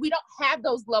so that we don't have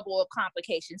those level of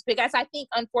complications. Because I think,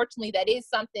 unfortunately, that is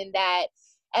something that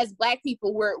as Black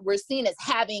people, we're seen as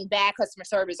having bad customer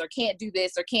service, or can't do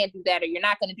this or can't do that, or you're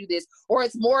not going to do this, or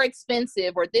it's more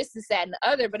expensive, or this, that, and the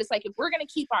other. But it's like, if we're going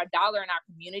to keep our dollar in our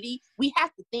community, we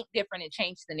have to think different and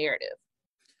change the narrative.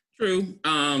 True.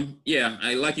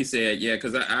 Like you said,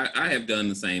 because I have done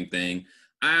the same thing.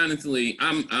 I honestly,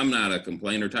 I'm not a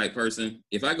complainer type person.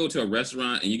 If I go to a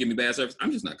restaurant and you give me bad service,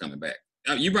 I'm just not coming back.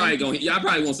 I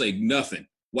probably won't say nothing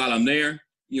while I'm there.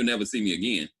 You'll never see me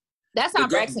again. That's how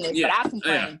Braxton is, but I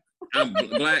complain. I'm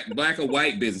black or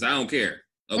white business. I don't care.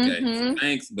 Okay, so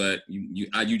thanks, but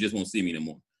you just won't see me no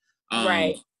more.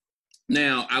 Right.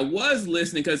 Now, I was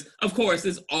listening because, of course,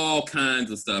 there's all kinds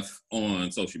of stuff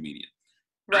on social media.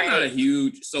 Right. I'm not a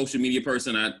huge social media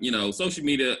person. Social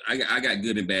media, I got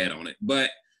good and bad on it. But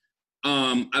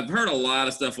I've heard a lot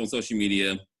of stuff on social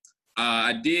media.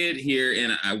 I did hear,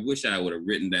 and I wish I would have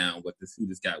written down who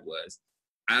this guy was.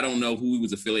 I don't know who he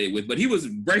was affiliated with, but he was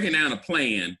breaking down a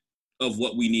plan of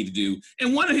what we need to do.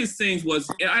 And one of his things was,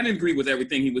 I didn't agree with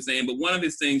everything he was saying, but one of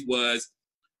his things was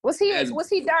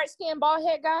he dark-skinned,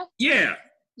 bald-head guy? Yeah.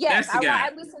 Yes,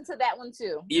 I listened to that one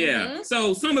too. Yeah. Mm-hmm.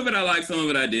 So some of it I liked, some of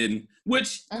it I didn't,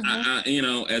 which, I,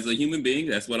 as a human being,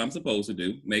 that's what I'm supposed to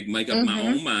do. Make up my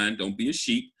own mind. Don't be a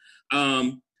sheep.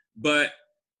 But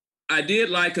I did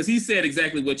like, because he said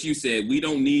exactly what you said. We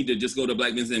don't need to just go to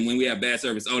Black business and when we have bad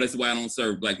service, that's why I don't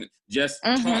serve Black. Just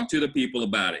talk to the people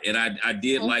about it. And I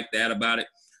did like that about it.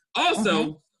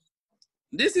 Also,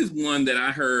 this is one that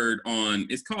I heard on,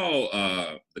 it's called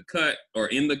The Cut or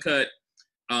In the Cut.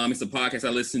 It's a podcast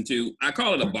I listen to. I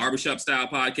call it a barbershop style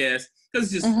podcast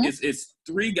because it's just it's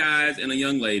three guys and a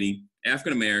young lady,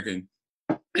 African American,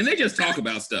 and they just talk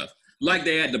about stuff like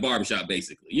they at the barbershop,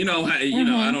 basically. I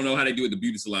don't know how they do at the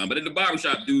beauty salon, but at the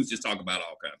barbershop, dudes just talk about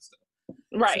all kinds of stuff.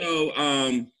 Right.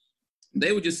 So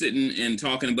they were just sitting and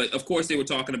talking, but of course they were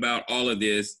talking about all of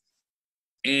this.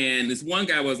 And this one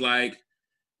guy was like,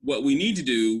 "What we need to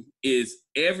do is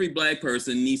every Black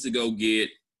person needs to go get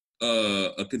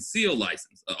a concealed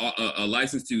license, a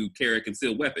license to carry a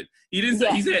concealed weapon." He didn't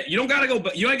say. He said, "You ain't gotta go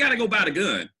buy the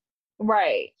gun.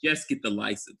 Right. Just get the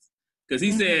license." Because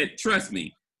he said, "Trust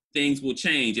me, things will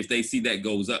change if they see that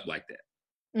goes up like that."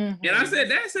 And I said,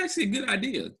 "That's actually a good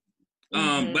idea."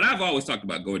 But I've always talked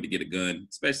about going to get a gun,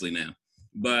 especially now.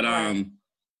 But I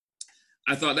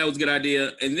thought that was a good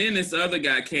idea. And then this other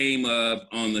guy came up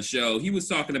on the show. He was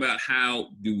talking about how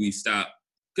do we stop,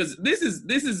 because this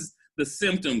is the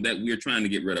symptom that we're trying to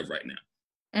get rid of right now.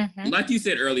 Like you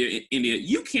said earlier, India,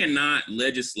 you cannot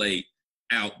legislate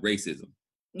out racism.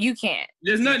 You can't.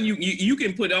 There's nothing you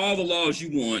can put all the laws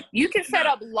you want. You can set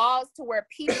up laws to where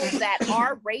people that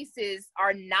are racist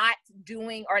are not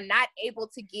doing or not able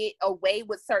to get away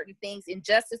with certain things.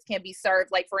 Injustice can be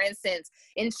served. Like, for instance,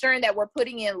 ensuring that we're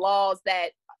putting in laws that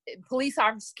police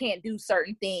officers can't do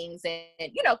certain things and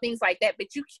things like that.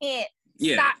 But you can't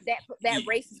stop that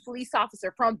racist police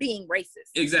officer from being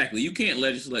racist. Exactly. You can't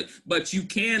legislate, but you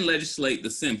can legislate the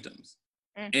symptoms.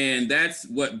 And that's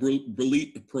what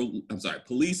police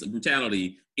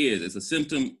brutality is. It's a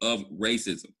symptom of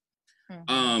racism.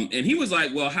 And he was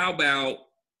like, well, how about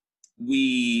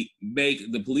we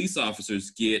make the police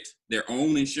officers get their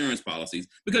own insurance policies,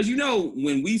 because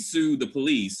when we sue the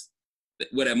police,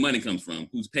 where that money comes from,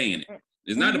 who's paying it?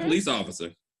 It's not the police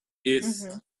officer.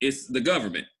 It's the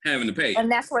government having to pay it.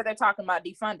 And that's where they're talking about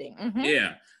defunding.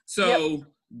 Yeah. So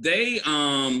they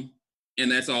and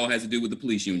that's all has to do with the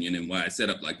police union and why it's set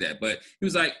up like that. But he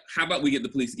was like, how about we get the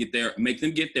police to make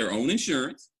them get their own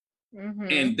insurance?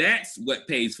 And that's what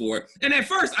pays for it. And at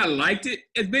first I liked it.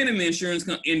 It's been in the insurance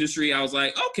industry. I was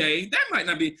like, okay, that might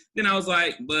not be. Then I was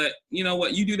like, but you know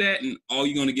what? You do that and all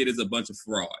you're going to get is a bunch of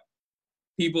fraud.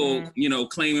 People,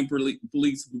 claiming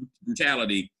police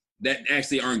brutality that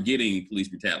actually aren't getting police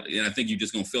brutality. And I think you're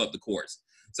just going to fill up the courts.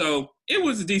 So it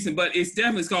was decent, but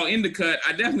it's called In the Cut.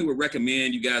 I definitely would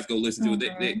recommend you guys go listen to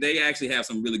it. They actually have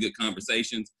some really good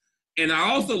conversations. And I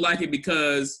also like it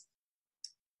because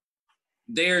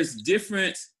there's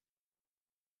different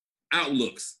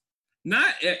outlooks.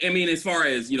 As far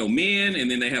as, men,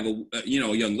 and then they have a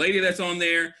young lady that's on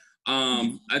there.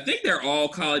 I think they're all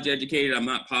college educated. I'm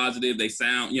not positive. They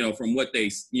sound, from what they,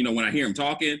 when I hear them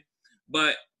talking.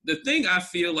 But the thing I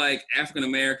feel like African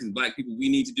Americans, Black people, we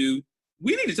need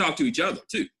to talk to each other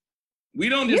too. We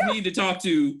don't just need to talk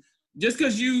to, just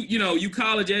because you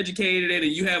college educated and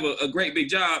you have a great big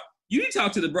job, you need to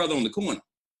talk to the brother on the corner.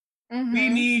 We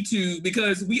need to,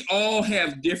 because we all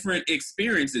have different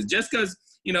experiences. Just because,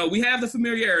 we have the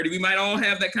familiarity, we might all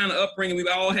have that kind of upbringing. We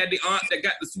all had the aunt that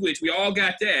got the switch. We all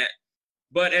got that.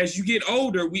 But as you get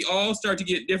older, we all start to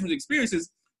get different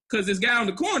experiences, because this guy on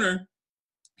the corner,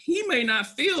 he may not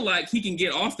feel like he can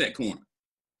get off that corner.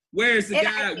 Whereas the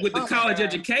guy with the college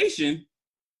education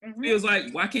feels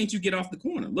like, why can't you get off the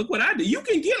corner? Look what I did. You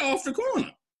can get off the corner.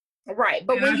 Right.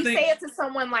 But when you say it to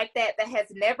someone like that has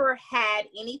never had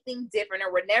anything different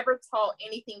or were never taught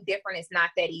anything different, it's not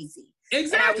that easy.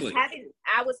 Exactly. And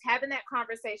I was having that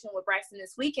conversation with Braxton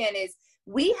this weekend, is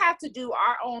we have to do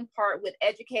our own part with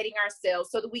educating ourselves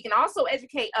so that we can also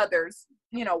educate others,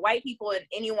 white people and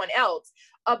anyone else,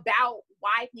 about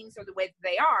why things are the way that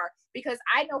they are. Because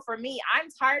I know for me, I'm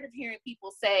tired of hearing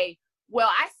people say, well,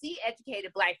 I see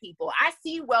educated Black people. I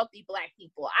see wealthy Black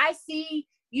people. I see,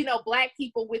 Black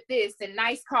people with this and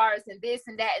nice cars and this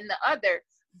and that and the other.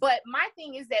 But my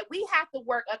thing is that we have to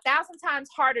work 1,000 times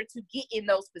harder to get in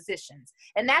those positions.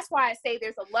 And that's why I say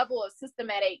there's a level of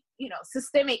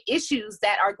systemic issues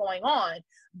that are going on.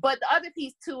 But the other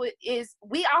piece to it is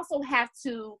we also have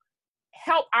to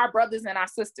help our brothers and our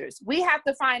sisters. We have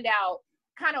to find out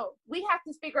we have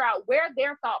to figure out where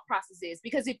their thought process is.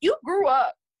 Because if you grew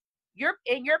up, your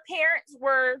parents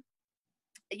were,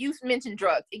 you mentioned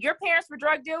drugs, your parents were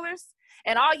drug dealers,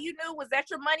 and all you knew was that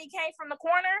your money came from the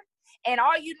corner, and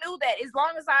all you knew that as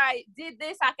long as I did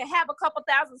this, I could have a couple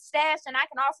thousand stashed and I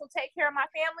can also take care of my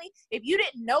family. If you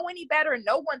didn't know any better and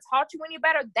no one taught you any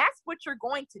better, that's what you're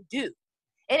going to do.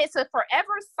 And it's a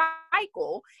forever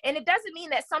cycle. And it doesn't mean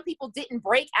that some people didn't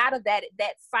break out of that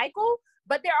cycle,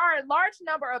 but there are a large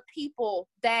number of people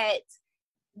that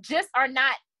just are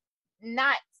not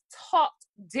taught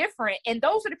different. And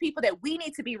those are the people that we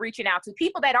need to be reaching out to,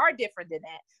 people that are different than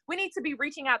that. We need to be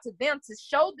reaching out to them to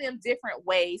show them different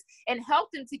ways and help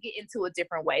them to get into a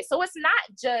different way. So it's not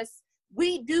just,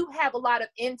 we do have a lot of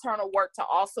internal work to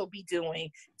also be doing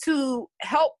to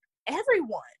help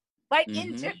everyone, like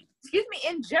in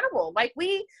general. Like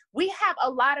we have a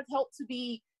lot of help to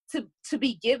be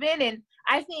given. And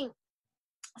I think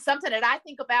something that I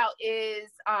think about is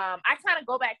I kind of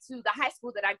go back to the high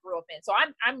school that I grew up in. So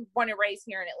I'm born and raised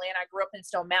here in Atlanta. I grew up in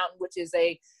Stone Mountain, which is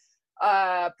a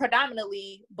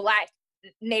predominantly Black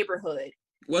neighborhood.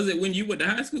 Was it when you went to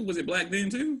high school? Was it Black then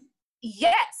too?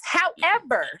 Yes.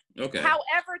 However, okay.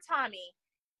 Tommy,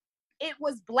 it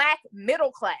was Black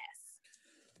middle class.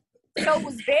 So it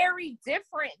was very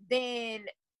different than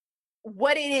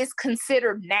what it is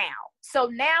considered now. So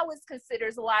now it's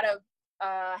considered a lot of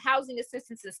housing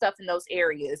assistance and stuff in those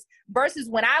areas, versus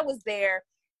when I was there,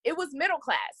 it was middle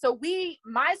class. So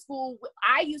my school,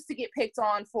 I used to get picked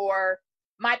on for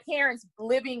my parents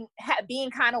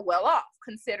being kind of well off,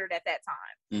 considered at that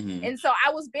time. And so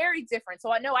I was very different.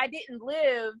 So I know I didn't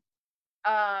live,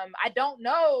 I don't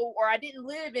know, or I didn't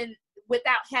live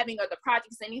without having other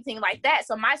projects, anything like that.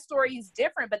 So my story is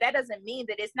different, but that doesn't mean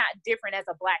that it's not different as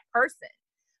a Black person.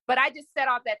 But I just set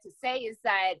off that to say is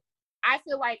that I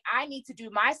feel like I need to do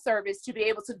my service to be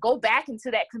able to go back into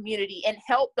that community and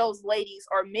help those ladies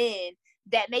or men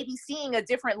that may be seeing a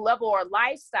different level or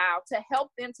lifestyle to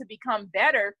help them to become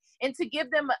better and to give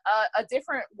them a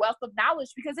different wealth of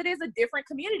knowledge, because it is a different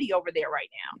community over there right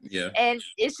now. Yeah. And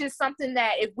it's just something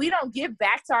that if we don't give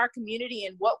back to our community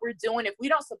and what we're doing, if we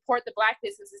don't support the Black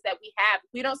businesses that we have, if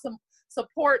we don't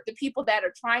support the people that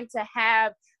are trying to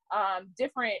have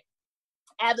different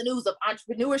avenues of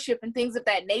entrepreneurship and things of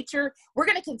that nature, we're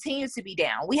going to continue to be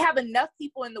down. We have enough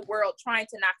people in the world trying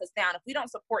to knock us down. If we don't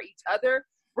support each other,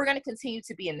 we're going to continue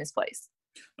to be in this place.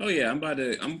 Oh yeah, I'm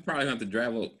probably going to have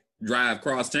to drive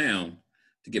across town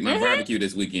to get my barbecue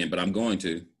this weekend, but I'm going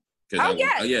to.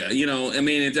 Yeah, you know, I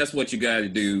mean, that's what you got to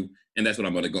do, and that's what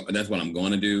I'm going to go. That's what I'm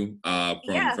going to do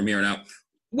from here on out,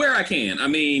 where I can. I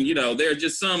mean, you know, there are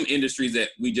just some industries that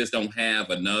we just don't have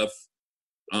enough.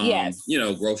 You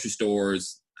know, grocery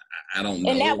stores. I don't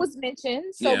know. And that was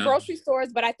mentioned. So grocery stores,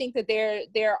 but I think that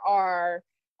there are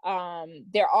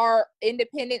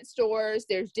independent stores.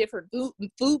 There's different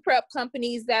food prep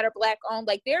companies that are Black owned.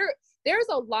 Like there's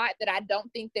a lot that I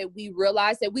don't think that we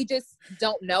realize, that we just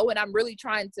don't know. And I'm really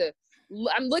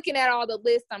I'm looking at all the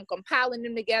lists, I'm compiling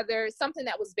them together. Something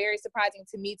that was very surprising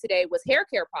to me today was hair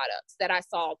care products that I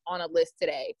saw on a list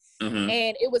today.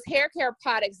 And it was hair care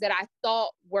products that I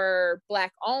thought were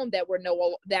Black owned that are not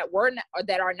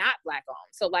Black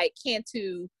owned. So like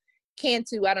Cantu, I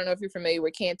don't know if you're familiar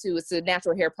with Cantu. It's a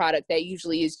natural hair product that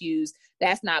usually is used.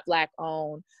 That's not Black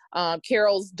owned.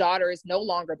 Carol's Daughter is no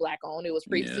longer Black owned. It was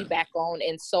previously Black owned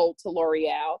and sold to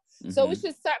L'Oreal. So it's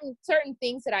just certain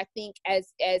things that I think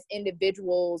as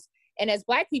individuals and as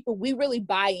Black people, we really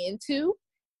buy into.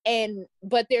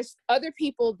 But there's other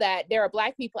people there are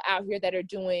Black people out here that are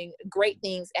doing great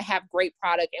things and have great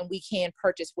product, and we can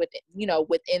purchase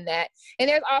within that. And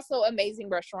there's also amazing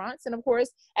restaurants. And of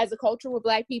course, as a culture with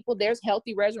Black people, there's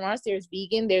healthy restaurants, there's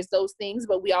vegan, there's those things,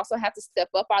 but we also have to step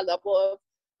up our level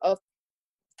of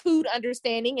food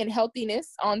understanding and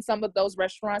healthiness on some of those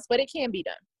restaurants, but it can be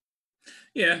done.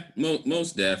 Yeah,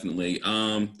 most definitely.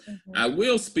 I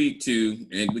will speak to,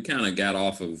 and we kind of got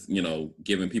off of, you know,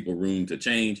 giving people room to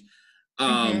change.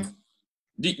 Do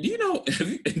you know,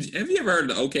 have you ever heard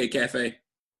of the OK Cafe?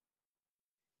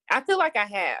 I feel like I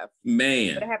have.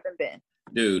 Man. But I haven't been.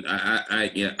 Dude,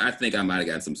 I think I might have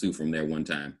got some soup from there one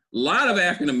time. A lot of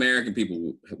African-American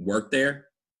people work there.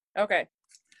 Okay.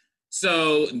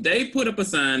 So they put up a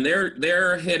sign.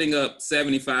 They're heading up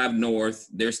 75 North.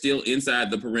 They're still inside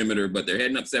the perimeter, but they're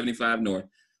heading up 75 North.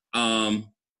 They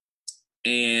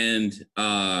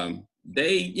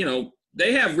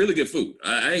have really good food.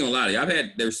 I ain't gonna lie to you. I've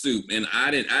had their soup, and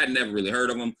I'd never really heard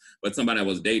of them, but somebody I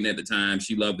was dating at the time,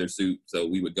 she loved their soup, so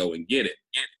we would go and get it.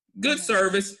 Good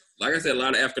service. Like I said, a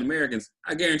lot of African Americans.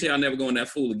 I guarantee I'll never go in that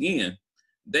fool again.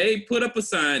 They put up a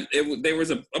sign. There was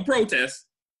a protest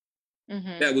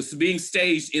that was being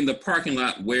staged in the parking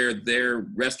lot where their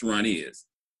restaurant is.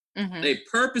 They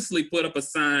purposely put up a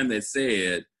sign that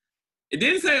said, it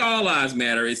didn't say all lives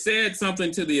matter. It said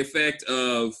something to the effect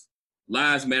of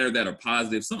lives matter that are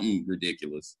positive, something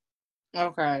ridiculous.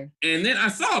 Okay. And then I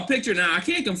saw a picture. Now, I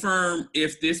can't confirm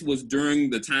if this was during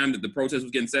the time that the protest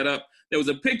was getting set up. There was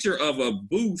a picture of a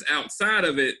booth outside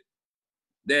of it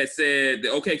that said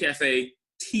the OK Cafe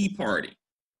Tea Party.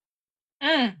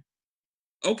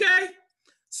 Okay.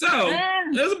 So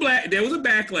there was a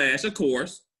backlash, of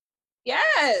course.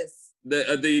 Yes.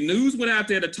 The news went out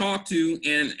there to talk to,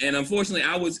 and unfortunately,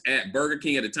 I was at Burger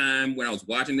King at the time when I was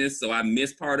watching this, so I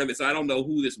missed part of it. So I don't know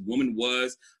who this woman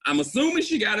was. I'm assuming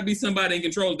she got to be somebody in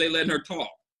control. They letting her talk.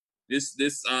 This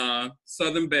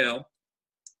Southern Belle,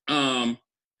 and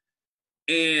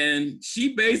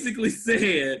she basically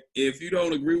said, if you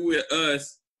don't agree with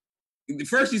us,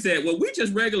 first she said, well, we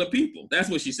just regular people. That's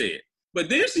what she said. But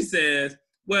then she says,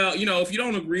 well, you know, if you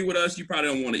don't agree with us, you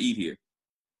probably don't want to eat here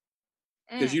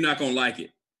because you're not going to like it.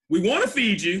 We want to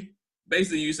feed you.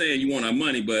 Basically, you're saying you want our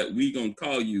money, but we going to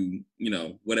call you, you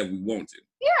know, whatever we want to.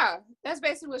 Yeah, that's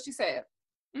basically what she said.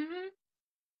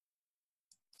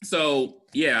 So,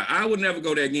 yeah, I would never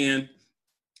go there again.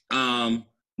 When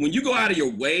you go out of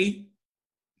your way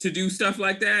to do stuff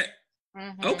like that,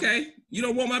 okay, you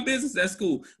don't want my business, that's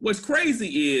cool. What's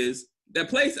crazy is that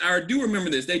place, I do remember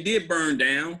this, they did burn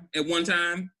down at one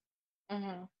time.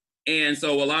 And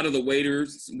so a lot of the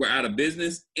waiters were out of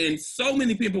business, and so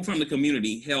many people from the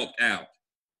community helped out.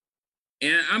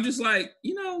 And I'm just like,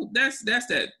 you know, that's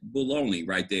that baloney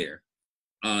right there,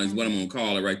 is what I'm going to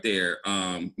call it right there.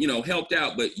 You know, helped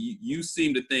out, but you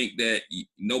seem to think that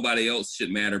nobody else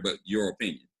should matter but your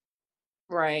opinion.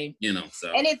 Right. You know,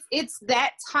 so. And it's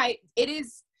that type, it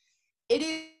is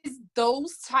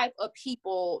those type of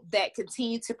people that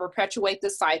continue to perpetuate the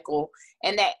cycle,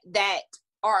 and that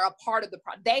are a part of the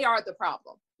problem. They are the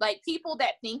problem. Like, people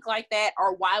that think like that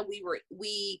are why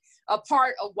a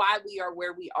part of why we are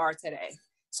where we are today.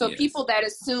 So yes. People that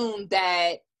assume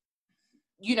that,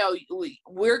 you know,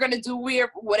 we're going to do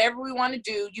whatever we want to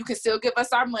do. You can still give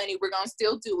us our money. We're going to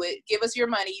still do it. Give us your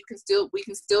money. We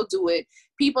can still do it.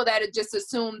 People that just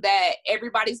assume that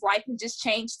everybody's life can just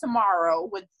change tomorrow,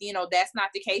 when, you know, that's not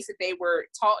the case if they were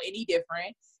taught any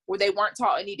different, or they weren't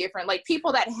taught any different. Like,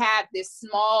 people that have this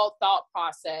small thought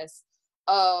process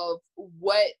of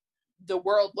what the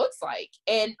world looks like.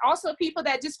 And also people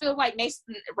that just feel like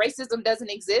racism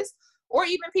doesn't exist, or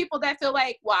even people that feel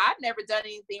like, well, I've never done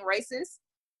anything racist.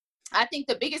 I think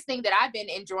the biggest thing that I've been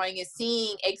enjoying is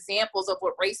seeing examples of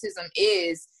what racism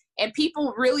is, and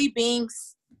people really being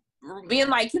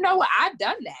like, you know what, I've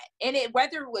done that. And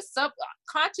whether it was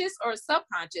subconscious or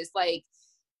subconscious, like,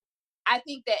 I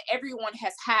think that everyone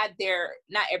has had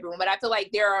not everyone, but I feel like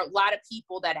there are a lot of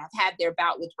people that have had their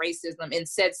bout with racism and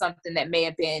said something that may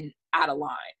have been out of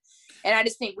line. And I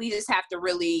just think we just have to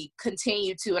really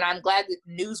continue to, and I'm glad that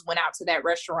the news went out to that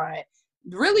restaurant,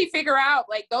 really figure out,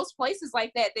 like, those places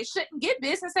like that, they shouldn't get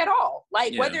business at all.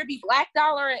 Like, whether it be black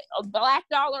dollar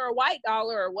or white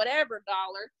dollar or whatever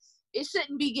dollar, it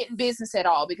shouldn't be getting business at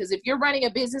all. Because if you're running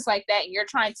a business like that and you're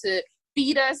trying to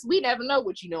feed us, we never know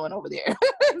what you're doing over there.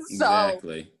 So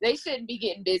exactly. They shouldn't be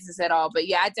getting business at all. But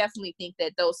yeah, I definitely think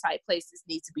that those type places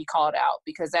need to be called out,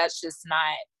 because that's just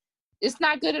it's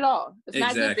not good at all. It's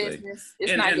not good business.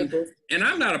 It's not good business. And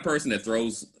I'm not a person that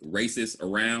throws racist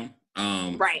around.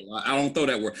 Right. I don't throw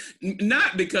that word.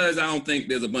 Not because I don't think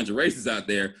there's a bunch of racists out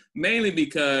there, mainly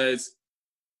because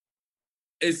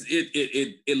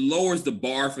it lowers the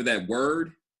bar for that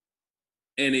word,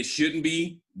 and it shouldn't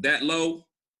be that low.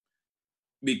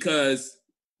 Because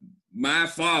my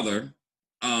father,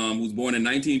 who was born in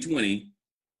 1920,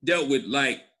 dealt with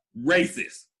like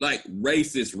racist,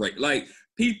 like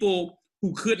people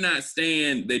who could not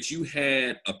stand that you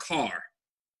had a car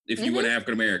if you were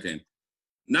African American.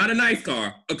 Not a nice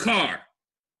car, a car.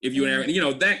 If you were, you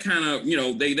know, that kind of, you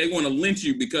know, they want to lynch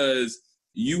you because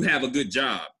you have a good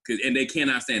job, and they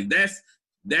cannot stand. That's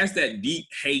that deep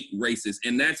hate racist,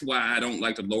 and that's why I don't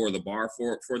like to lower the bar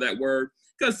for that word.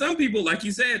 Because some people, like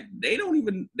you said, they don't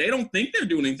think they're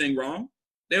doing anything wrong.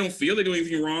 They don't feel they're doing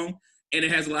anything wrong, and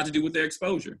it has a lot to do with their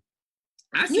exposure.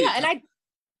 I get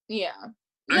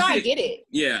it.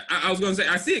 Yeah, I was going to say,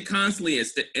 I see it constantly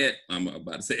at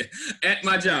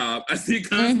my job. I see it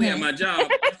constantly at my job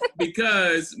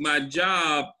because my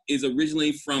job is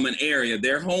originally from an area.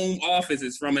 Their home office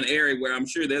is from an area where I'm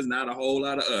sure there's not a whole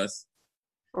lot of us.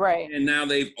 Right. And now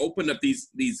they've opened up these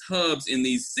hubs in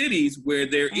these cities where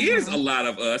there is a lot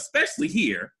of us, especially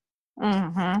here.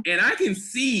 And I can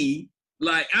see,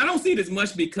 like, I don't see it as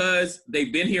much because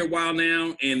they've been here a while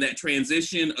now, and that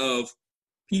transition of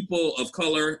people of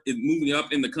color is moving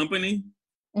up in the company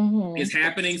is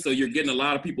happening. So you're getting a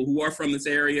lot of people who are from this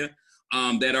area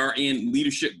that are in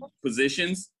leadership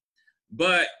positions.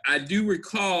 But I do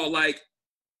recall, like,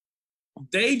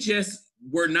 they just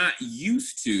were not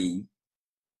used to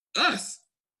us.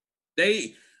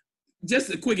 Just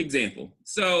a quick example.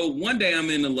 So one day I'm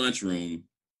in the lunchroom,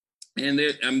 and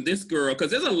this girl,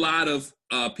 because there's a lot of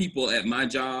people at my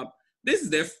job, this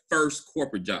is their first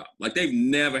corporate job. Like, they've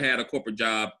never had a corporate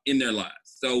job in their lives.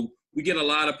 So we get a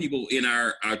lot of people in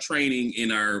our training,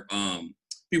 in our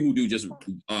people who do just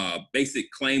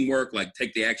basic claim work, like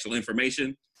take the actual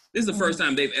information. This is the first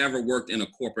time they've ever worked in a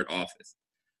corporate office.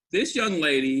 This young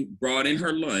lady brought in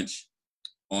her lunch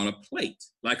on a plate,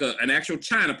 like an actual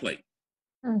China plate.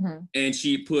 And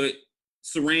she put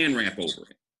saran wrap over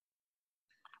it.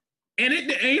 And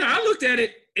I looked at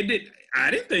it,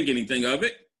 I didn't think anything of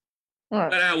it.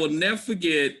 But I will never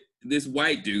forget, this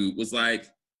white dude was like,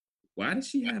 why does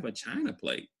she have a China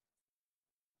plate?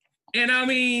 And I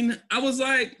mean, I was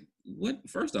like, what?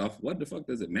 First off, what the fuck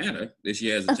does it matter that she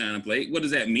has a China plate? What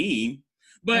does that mean?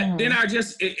 But then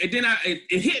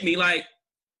it hit me, like,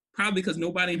 probably because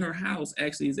nobody in her house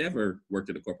actually has ever worked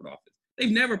at a corporate office. They've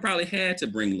never probably had to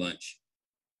bring lunch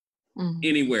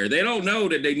anywhere. They don't know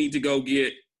that they need to go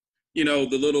get, you know,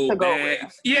 the little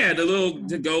bag. Yeah, the little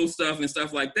to-go stuff and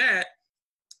stuff like that.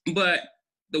 But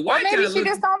the white guy, maybe she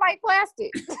just don't like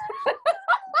plastic.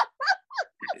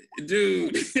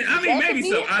 Dude, I mean, maybe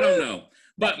so. I don't know.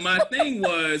 But my thing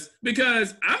was,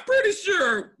 because I'm pretty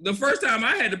sure the first time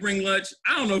I had to bring lunch,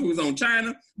 I don't know if it was on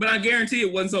China, but I guarantee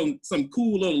it wasn't some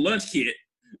cool little lunch kit.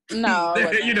 No,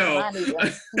 that,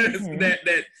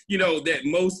 you know, that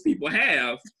most people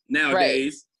have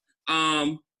nowadays.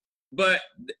 Right. But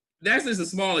that's just a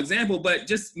small example. But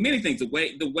just many things,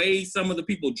 the way some of the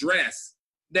people dress,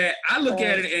 that I look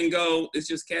at it and go, it's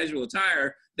just casual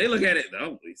attire. they look at it.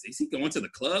 Oh, is he going to the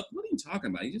club? What are you talking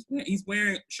about? He's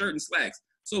wearing shirt and slacks.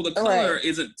 So the color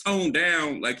isn't toned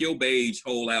down like your beige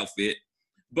whole outfit,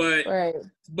 but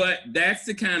that's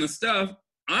the kind of stuff,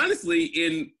 honestly,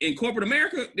 in corporate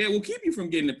America that will keep you from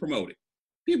getting it promoted.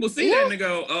 People see that and they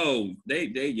go, oh, they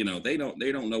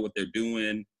don't know what they're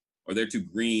doing, or they're too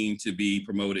green to be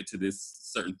promoted to this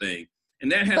certain thing,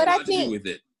 and that has a lot to do with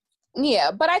it.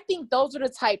 Yeah, but I think those are the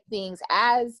type things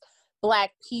as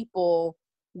Black people,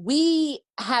 we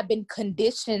have been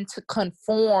conditioned to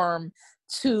conform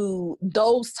to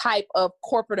those type of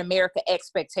corporate America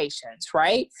expectations,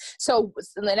 right? So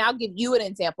then I'll give you an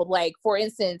example. Like, for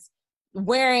instance,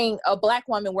 wearing a Black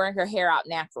woman wearing her hair out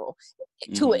natural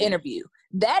to an interview.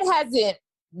 That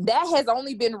has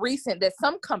only been recent that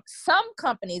some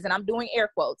companies, and I'm doing air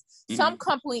quotes, some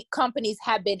companies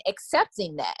have been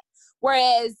accepting that.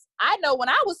 Whereas I know when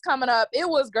I was coming up, it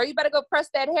was, girl, you better go press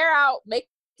that hair out, make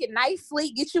it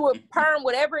nicely, get you a perm,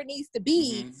 whatever it needs to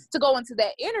be to go into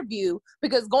that interview,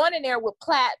 because going in there with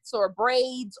plaits or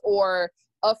braids or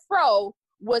a fro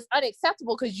was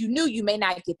unacceptable because you knew you may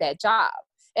not get that job.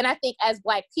 And I think as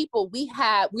Black people,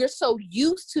 we're so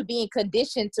used to being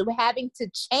conditioned to having to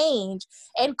change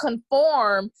and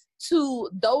conform to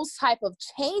those type of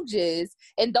changes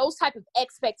and those type of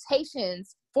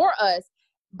expectations for us,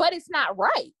 but it's not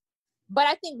right. But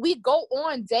I think we go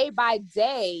on day by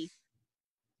day,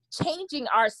 changing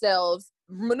ourselves,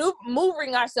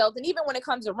 moving ourselves, and even when it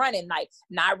comes to running, like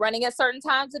not running at certain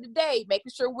times of the day,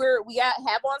 making sure we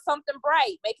have on something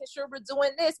bright, making sure we're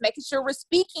doing this, making sure we're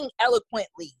speaking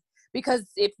eloquently. Because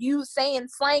if you saying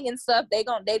slang and stuff, they're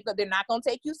not gonna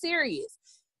take you serious.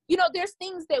 You know, there's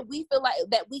things that we feel like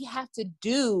that we have to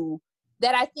do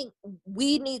that I think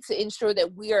we need to ensure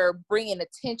that we are bringing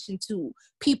attention to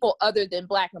people other than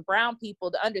Black and brown people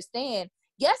to understand,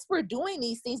 yes, we're doing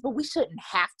these things, but we shouldn't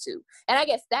have to. And I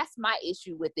guess that's my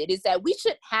issue with it, is that we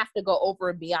shouldn't have to go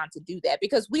over and beyond to do that,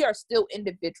 because we are still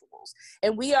individuals.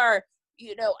 And we are,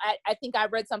 you know, I think I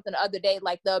read something the other day,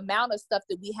 like the amount of stuff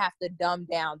that we have to dumb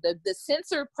down, the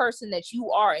censored person that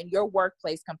you are in your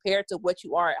workplace compared to what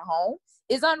you are at home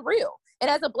is unreal. And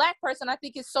as a Black person, I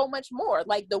think it's so much more.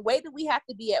 Like the way that we have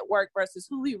to be at work versus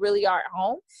who we really are at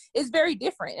home is very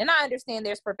different. And I understand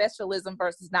there's professionalism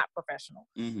versus not professional.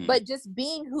 But just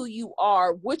being who you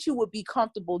are, what you would be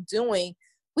comfortable doing,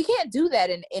 we can't do that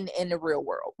in the real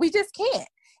world. We just can't.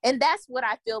 And that's what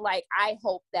I feel like I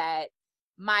hope that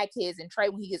my kids and Trey,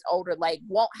 when he gets older, like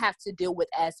won't have to deal with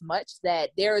as much,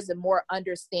 that there is a more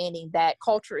understanding that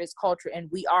culture is culture and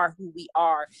we are who we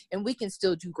are and we can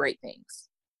still do great things.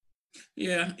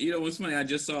 Yeah, you know what's funny? I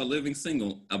just saw Living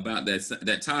Single about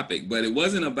that topic, but it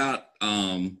wasn't about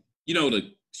you know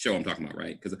the show I'm talking about,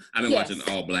 right? Because I've been watching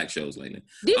all Black shows lately.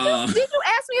 Did you ask me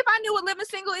if I knew what Living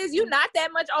Single is? You're not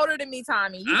that much older than me,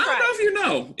 Tommy. I don't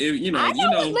know if you know. I know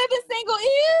what Living Single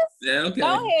is. Yeah, okay.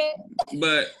 Go ahead.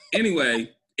 But anyway,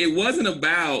 it wasn't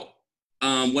about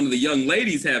one of the young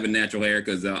ladies having natural hair,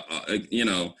 because you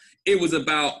know, it was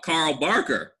about Carl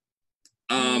Barker.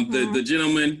 The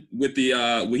gentleman with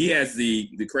the he has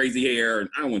the crazy hair, and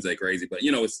I don't want to say crazy, but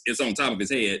you know, it's on top of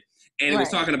his head, and it was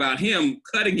talking about him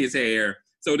cutting his hair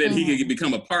so that he could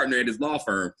become a partner at his law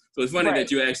firm. So it's funny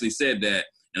that you actually said that,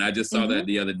 and I just saw that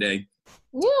the other day.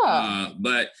 Yeah.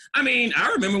 But I mean,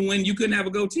 I remember when you couldn't have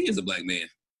a goatee as a Black man.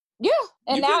 Yeah,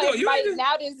 and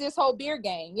now there's this whole beard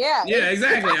game. Yeah. Yeah,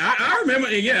 exactly. I remember.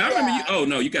 Yeah, I remember. You, oh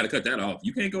no, you got to cut that off.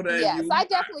 You can't go there. Yeah, so I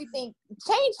definitely think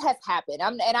change has happened.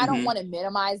 I don't want to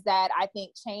minimize that. I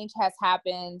think change has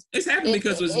happened. It's happened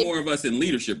because there's more of us in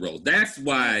leadership roles. That's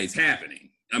why it's happening.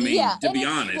 I mean, to be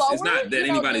honest, slower, it's not that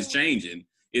anybody's changing.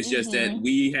 It's just that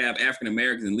we have African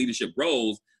Americans in leadership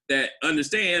roles that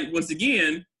understand, once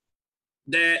again,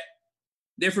 that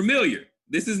they're familiar.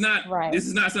 This is not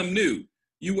something new.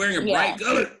 You wearing a bright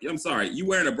color, you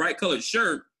wearing a bright colored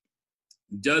shirt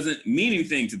doesn't mean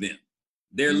anything to them.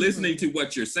 They're listening to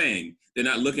what you're saying. They're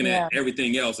not looking at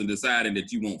everything else and deciding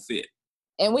that you won't fit.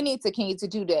 And we need to continue to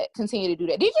do that.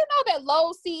 Did you know that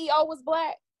Lowe's CEO was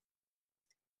Black?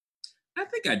 I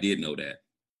think I did know that.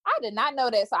 I did not know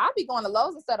that. So I'll be going to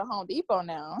Lowe's instead of Home Depot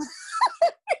now.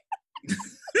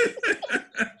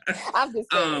 I'm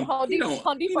just saying, Home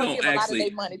Depot give a lot of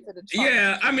their money to the Trump.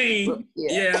 Yeah, I mean,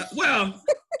 well,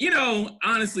 you know,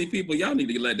 honestly, people, y'all need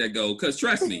to let that go, because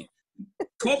trust me,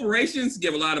 corporations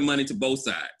give a lot of money to both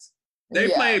sides. They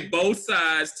play both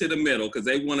sides to the middle because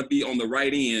they want to be on the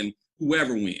right end,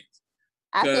 whoever wins.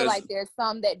 I feel like there's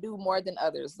some that do more than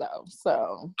others, though.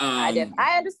 So I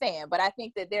understand, but I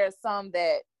think that there's some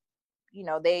that, you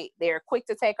know, they're quick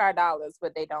to take our dollars,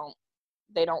 but they don't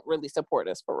really support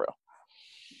us for real.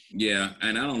 Yeah,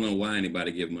 and I don't know why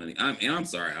anybody give money. I'm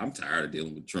sorry, I'm tired of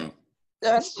dealing with Trump.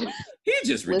 He's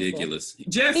just ridiculous. He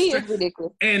is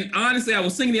ridiculous. And honestly, I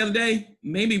was thinking the other day,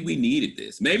 maybe we needed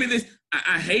this. Maybe this.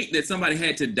 I hate that somebody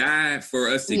had to die for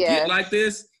us to get like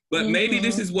this. But maybe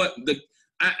this is what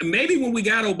maybe when we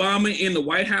got Obama in the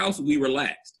White House, we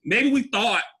relaxed. Maybe we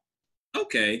thought,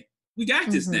 okay, we got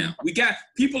this now.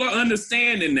 People are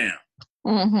understanding now.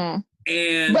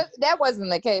 But that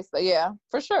wasn't the case. But yeah,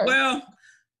 for sure. Well,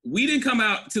 we didn't come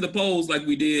out to the polls like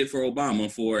we did for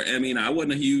Obama. I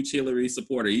wasn't a huge Hillary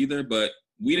supporter either, but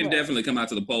we didn't definitely come out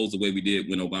to the polls the way we did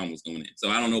when Obama was going in.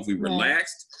 So I don't know if we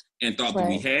relaxed and thought that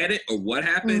we had it or what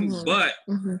happened, but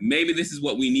maybe this is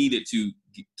what we needed to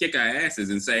kick our asses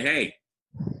and say, hey,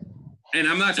 and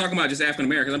I'm not talking about just African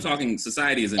Americans, I'm talking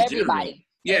society as a general.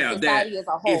 Yeah, society as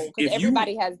a whole, because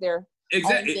everybody has their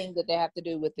own thing that they have to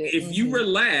do with it. If you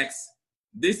relax,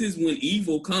 this is when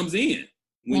evil comes in.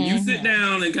 When you sit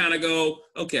down and kind of go,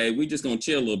 okay, we're just going to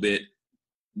chill a little bit,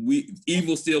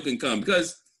 evil still can come.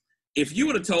 Because if you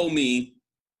would have told me,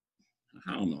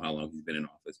 I don't know how long he's been in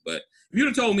office, but if you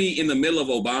would have told me in the middle of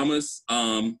Obama's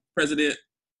president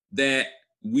that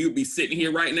we would be sitting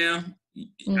here right now,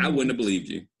 I wouldn't have believed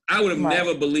you. I would have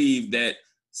never believed that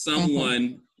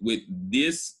someone with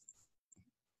this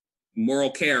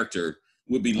moral character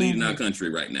would be leading our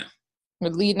country right now. We're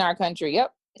leading our country,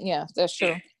 yep. Yeah, that's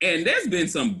true. And there's been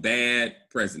some bad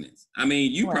presidents. I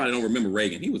mean, you probably don't remember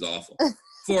Reagan. He was awful.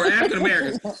 For African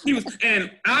Americans, he was, and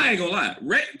I ain't gonna lie,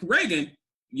 Reagan,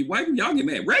 y'all get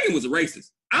mad. Reagan was a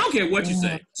racist. I don't care what you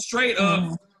say. Straight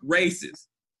up racist.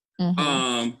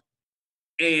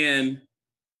 And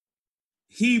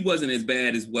he wasn't as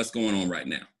bad as what's going on right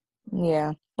now.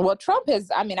 Yeah. Well, Trump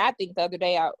has, I think the other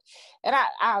day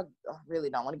I really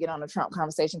don't want to get on a Trump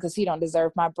conversation because he don't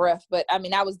deserve my breath. But I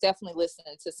was definitely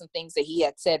listening to some things that he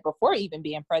had said before even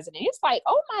being president. It's like,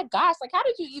 oh my gosh, like how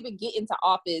did you even get into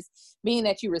office being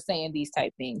that you were saying these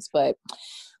type things? But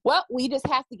well, we just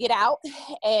have to get out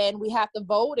and we have to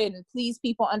vote. And please,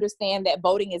 people understand that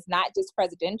voting is not just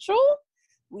presidential.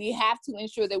 We have to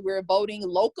ensure that we're voting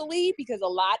locally because a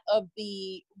lot of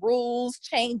the rules,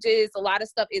 changes, a lot of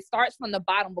stuff, it starts from the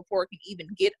bottom before it can even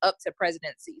get up to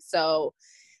presidency. So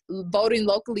voting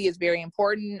locally is very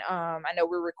important. I know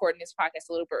we're recording this podcast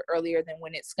a little bit earlier than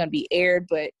when it's going to be aired,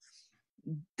 but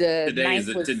today is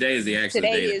the actual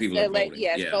day that people are voting.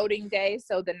 Yes, voting day.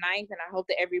 So the 9th, and I hope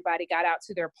that everybody got out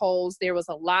to their polls. There was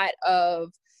a lot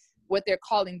of what they're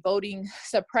calling voting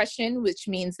suppression, which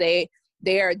means they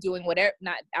are doing whatever,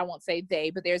 I won't say they,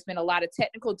 but there's been a lot of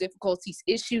technical difficulties,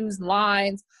 issues,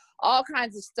 lines, all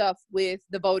kinds of stuff with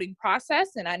the voting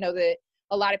process. And I know that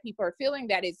a lot of people are feeling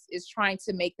that is trying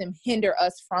to make them hinder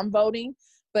us from voting.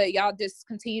 But y'all just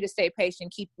continue to stay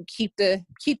patient, keep the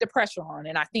pressure on.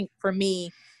 And I think for me,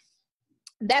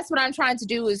 that's what I'm trying to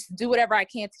do is do whatever I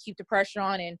can to keep the pressure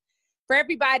on. And for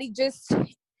everybody, just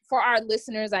for our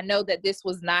listeners, I know that this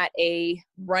was not a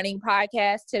running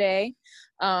podcast today,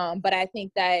 but I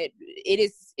think that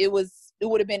it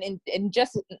would have been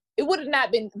it would have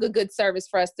not been a good service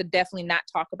for us to definitely not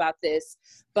talk about this.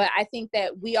 But I think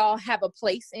that we all have a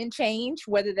place in change,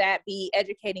 whether that be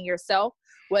educating yourself,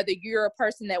 whether you're a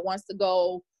person that wants to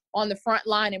go on the front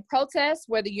line and protest,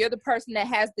 whether you're the person that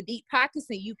has the deep pockets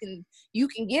and you can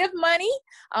give money,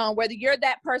 whether you're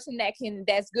that person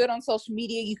that's good on social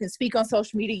media, you can speak on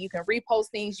social media, you can repost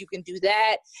things, you can do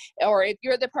that. Or if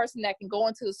you're the person that can go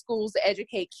into the schools to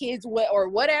educate kids or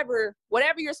whatever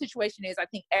your situation is, I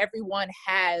think everyone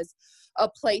has a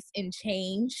place in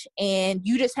change and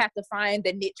you just have to find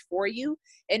the niche for you.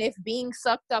 And if being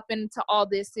sucked up into all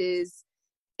this is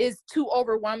too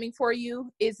overwhelming for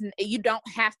you, you don't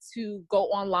have to go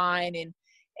online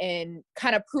and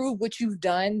kind of prove what you've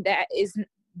done. That is,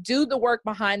 do the work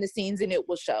behind the scenes and it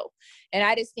will show. And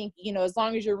I just think, as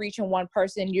long as you're reaching one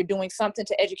person, you're doing something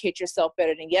to educate yourself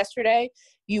better than yesterday,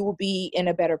 you will be in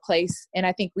a better place. And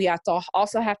I think we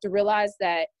also have to realize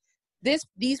that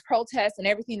these protests and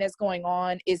everything that's going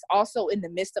on is also in the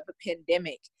midst of a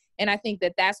pandemic. And I think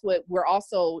that that's what we're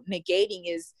also negating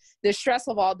is the stress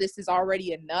of all this is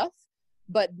already enough.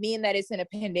 But being that it's in a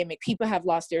pandemic, people have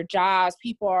lost their jobs.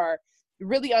 People are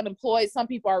really unemployed. Some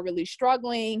people are really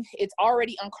struggling. It's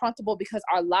already uncomfortable because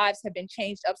our lives have been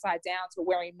changed upside down to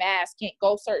wearing masks, can't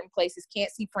go certain places,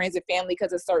 can't see friends and family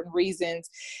because of certain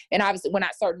reasons. And obviously, well,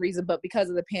 not certain reasons, but because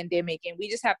of the pandemic. And we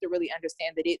just have to really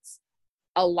understand that it's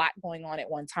a lot going on at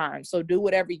one time. So do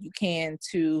whatever you can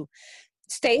to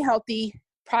stay healthy,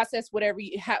 process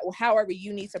however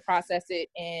you need to process it,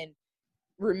 and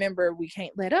remember, we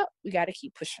can't let up. We got to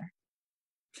keep pushing.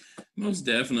 Most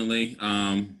definitely.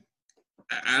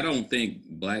 I don't think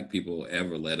Black people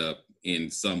ever let up in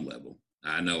some level.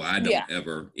 I know I don't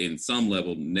ever, in some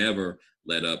level, never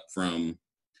let up from,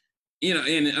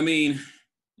 and I mean,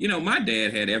 my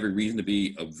dad had every reason to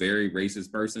be a very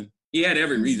racist person. He had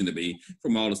every reason to be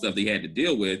from all the stuff that he had to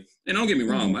deal with. And don't get me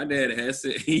wrong, my dad has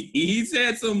said, he's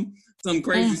had some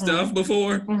crazy stuff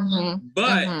before,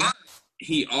 but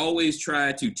he always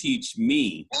tried to teach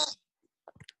me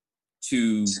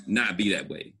to not be that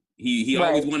way. He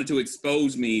always wanted to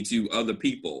expose me to other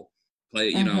people,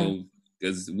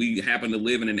 because we happen to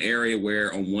live in an area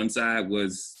where on one side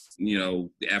was, the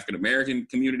African-American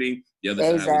community, the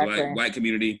other side was white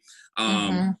community.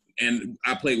 And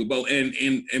I played with both. And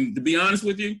to be honest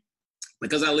with you,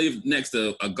 because I lived next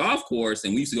to a golf course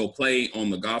and we used to go play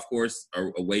on the golf course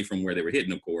or away from where they were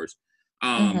hitting, of course.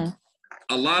 A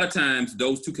lot of times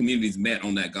those two communities met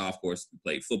on that golf course,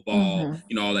 played football,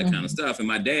 all that kind of stuff. And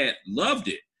my dad loved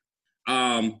it.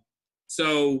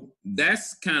 So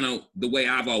that's kind of the way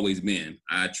I've always been.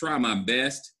 I try my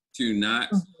best to not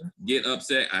get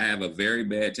upset. I have a very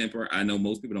bad temper. I know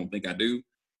most people don't think I do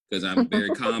because I'm very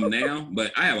calm now,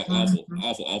 but I have an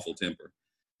awful temper.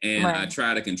 And I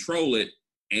try to control it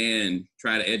and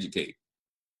try to educate.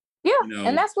 Yeah,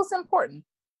 and that's what's important.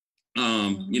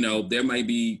 There might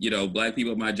be, Black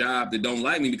people at my job that don't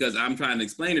like me because I'm trying to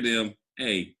explain to them,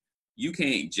 hey, you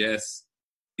can't just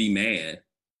be mad.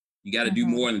 You got to do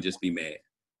more than just be mad.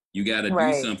 You got to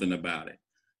do something about it.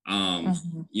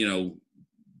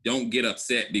 Don't get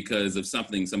upset because of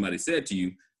something somebody said to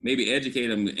you. Maybe educate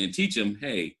them and teach them,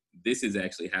 hey, this is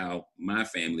actually how my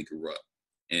family grew up.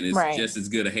 And it's just as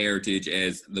good a heritage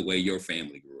as the way your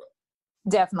family grew up.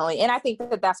 Definitely. And I think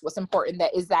that that's what's important,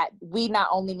 that we not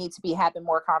only need to be having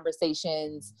more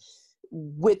conversations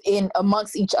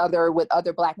amongst each other with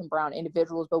other Black and brown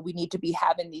individuals, but we need to be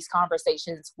having these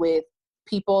conversations with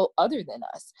people other than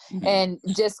us and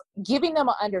just giving them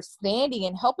an understanding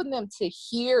and helping them to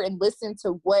hear and listen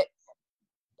to what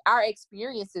our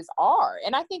experiences are.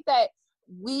 And I think that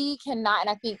we cannot, and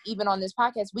I think even on this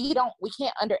podcast, we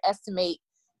can't underestimate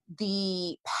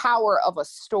the power of a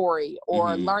story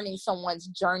or learning someone's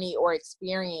journey or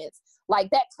experience. Like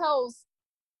that tells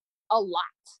a lot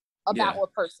about a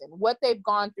person, what they've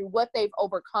gone through, what they've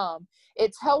overcome.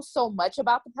 It tells so much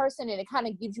about the person, and it kind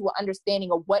of gives you an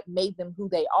understanding of what made them who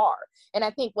they are. And I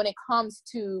think when it comes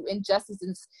to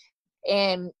injustices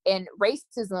and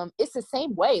racism, it's the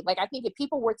same way. Like I think if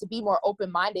people were to be more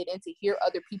open-minded and to hear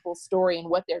other people's story and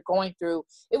what they're going through,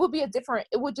 it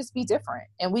would just be different.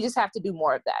 And we just have to do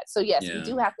more of that. So yes, we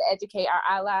do have to educate our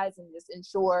allies and just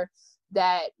ensure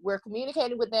that we're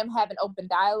communicating with them, having open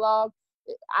dialogue.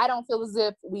 I don't feel as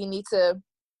if we need to,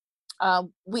 I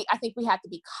think we have to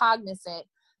be cognizant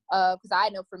of, because I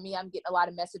know for me, I'm getting a lot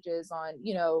of messages on,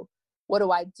 what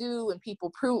do I do? And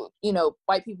people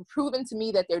white people proving to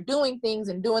me that they're doing things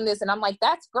and doing this. And I'm like,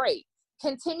 that's great.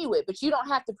 Continue it, but you don't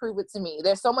have to prove it to me.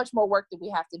 There's so much more work that we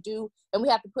have to do, and we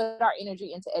have to put our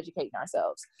energy into educating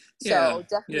ourselves. So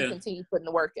definitely continue putting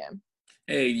the work in.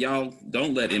 Hey, y'all,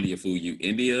 don't let India fool you.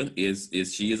 India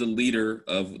she is a leader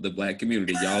of the Black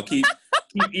community. Y'all keep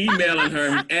emailing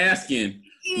her and asking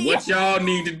what y'all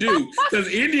need to do. Because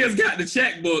India's got the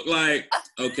checkbook like,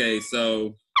 okay,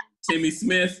 so Timmy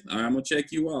Smith, all right, I'm going to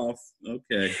check you off.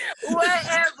 Okay.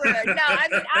 Whatever. No, I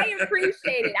mean, I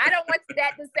appreciate it. I don't want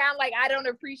that to sound like I don't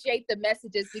appreciate the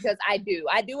messages, because I do.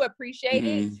 I do appreciate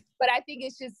it. But I think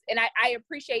it's just, and I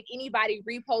appreciate anybody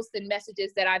reposting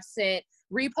messages that I've sent,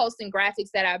 reposting graphics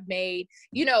that I've made,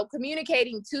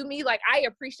 communicating to me. Like, I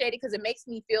appreciate it because it makes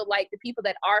me feel like the people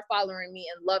that are following me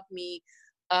and love me,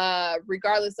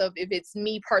 regardless of if it's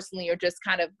me personally or just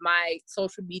kind of my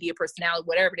social media personality,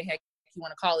 whatever the heck you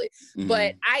want to call it.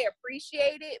 But I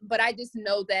appreciate it. But I just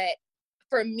know that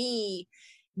for me,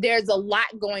 there's a lot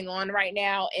going on right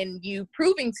now, and you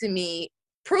prove to me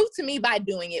by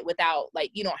doing it without,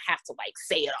 like, you don't have to like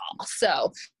say it all.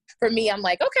 So for me, I'm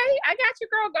like, okay, I got you,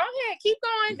 girl. Go ahead. Keep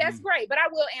going. That's great. But I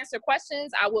will answer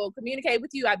questions. I will communicate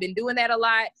with you. I've been doing that a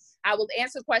lot. I will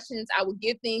answer questions. I will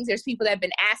give things. There's people that have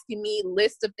been asking me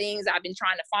lists of things. I've been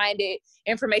trying to find it,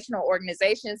 informational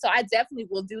organization. So I definitely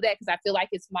will do that because I feel like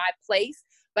it's my place.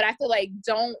 But I feel like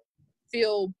don't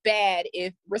feel bad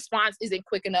if response isn't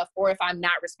quick enough or if I'm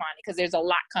not responding, because there's a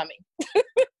lot coming.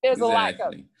 There's a lot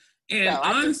coming. And so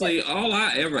honestly, all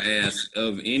I ever ask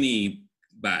of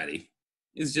anybody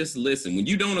is just listen. When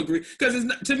you don't agree, because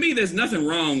to me, there's nothing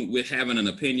wrong with having an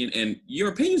opinion, and your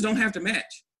opinions don't have to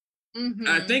match.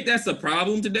 I think that's the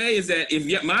problem today, is that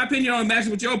if my opinion don't match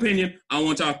with your opinion, I don't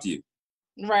want to talk to you.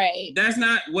 Right. That's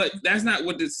not what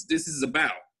this is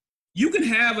about. You can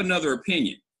have another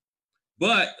opinion,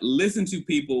 but listen to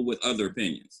people with other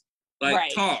opinions.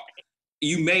 Like, talk.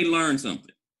 You may learn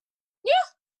something.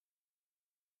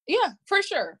 Yeah, for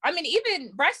sure. I mean,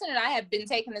 even Bryson and I have been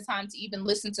taking the time to even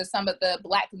listen to some of the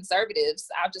Black conservatives,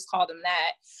 I'll just call them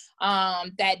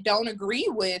that don't agree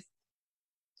with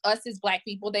us as Black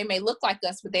people. They may look like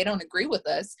us, but they don't agree with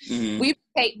us. Mm-hmm.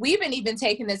 We've been even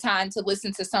taking the time to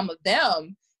listen to some of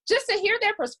them just to hear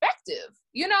their perspective,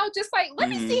 just like, let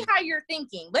me see how you're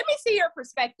thinking. Let me see your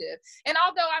perspective. And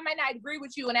although I might not agree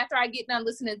with you, and after I get done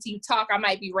listening to you talk, I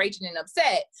might be raging and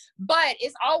upset, but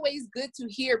it's always good to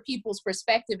hear people's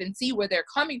perspective and see where they're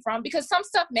coming from, because some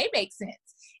stuff may make sense.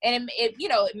 And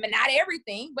not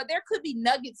everything, but there could be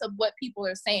nuggets of what people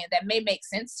are saying that may make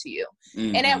sense to you.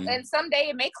 Mm-hmm. And someday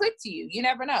it may click to you. You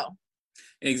never know.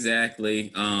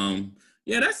 Exactly.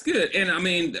 Yeah, that's good. And I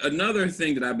mean, another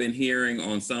thing that I've been hearing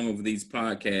on some of these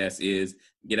podcasts is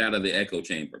get out of the echo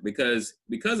chamber, because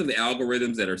of the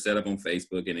algorithms that are set up on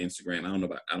Facebook and Instagram.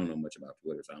 I don't know much about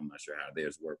Twitter, so I'm not sure how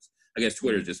theirs works. I guess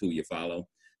Twitter is just who you follow.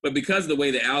 But because of the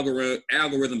way the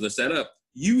algorithms are set up,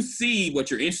 you see what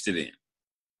you're interested in.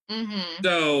 Mm-hmm.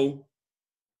 So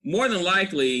more than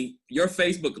likely, your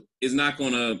Facebook is not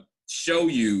going to show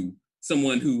you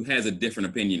someone who has a different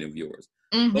opinion of yours.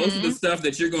 Mm-hmm. Most of the stuff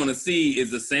that you're going to see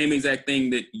is the same exact thing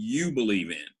that you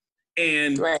believe in.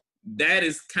 And that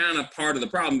is kind of part of the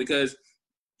problem, because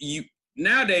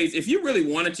nowadays, if you really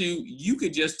wanted to, you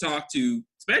could just talk to,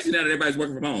 especially now that everybody's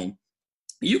working from home,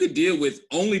 you could deal with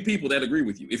only people that agree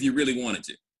with you if you really wanted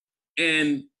to.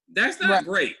 And that's not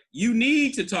great. You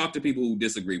need to talk to people who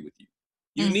disagree with you.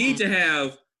 You need to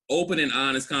have open and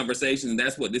honest conversations, and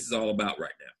that's what this is all about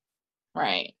right now.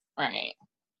 Right.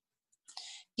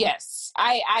 Yes,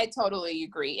 I totally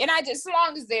agree. And as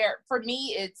long as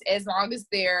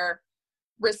they're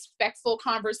respectful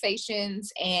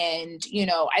conversations, and,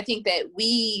 I think that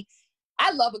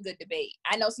I love a good debate.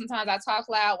 I know sometimes I talk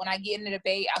loud when I get in a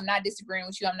debate. I'm not disagreeing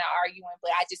with you. I'm not arguing,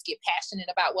 but I just get passionate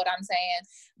about what I'm saying.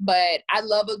 But I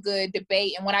love a good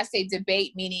debate. And when I say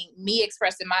debate, meaning me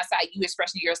expressing my side, you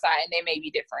expressing your side, and they may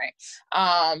be different.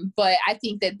 But I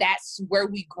think that that's where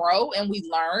we grow and we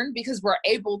learn, because we're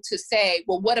able to say,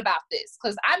 well, what about this?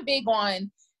 Because I'm big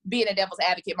on being a devil's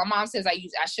advocate. My mom says I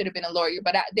should have been a lawyer,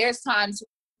 but there's times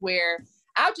where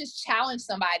I'll just challenge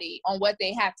somebody on what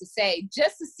they have to say,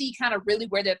 just to see kind of really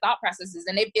where their thought process is,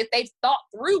 and if they've thought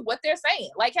through what they're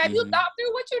saying. Like, have you thought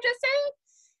through what you just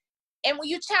said? And when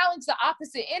you challenge the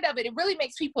opposite end of it, it really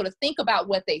makes people to think about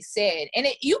what they said. And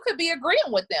you could be agreeing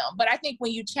with them, but I think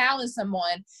when you challenge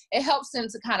someone, it helps them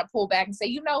to kind of pull back and say,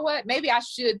 you know what, maybe I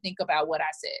should think about what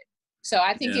I said. So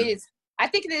I think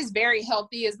it is very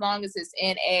healthy, as long as it's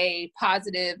in a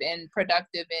positive and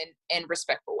productive and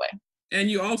respectful way. And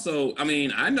you also,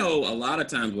 I know a lot of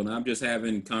times when I'm just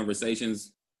having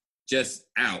conversations just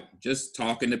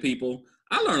talking to people,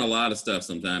 I learn a lot of stuff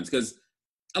sometimes, because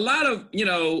a lot of,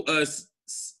 us,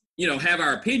 have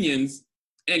our opinions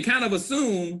and kind of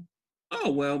assume,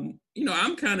 oh, well,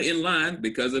 I'm kind of in line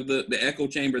because of the echo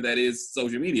chamber that is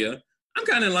social media. I'm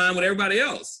kind of in line with everybody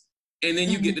else. And then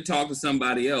you get to talk to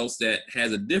somebody else that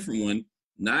has a different one,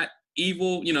 not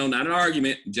evil, not an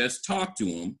argument, just talk to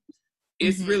them.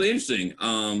 It's really interesting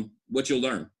what you'll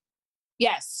learn.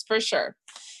 Yes, for sure.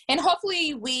 And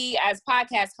hopefully we as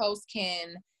podcast hosts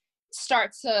can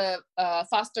start to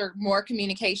foster more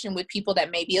communication with people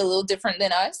that may be a little different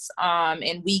than us.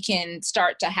 And we can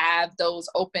start to have those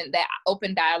open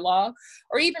dialogue,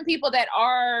 or even people that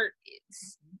are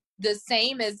the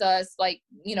same as us, like,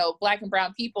 Black and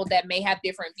brown people that may have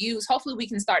different views. Hopefully we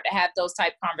can start to have those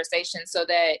type of conversations so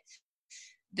that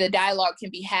the dialogue can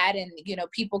be had, and,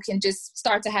 people can just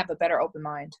start to have a better open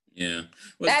mind. Yeah.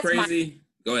 What's crazy?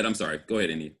 Go ahead. I'm sorry. Go ahead,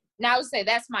 India. Now I would say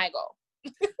that's my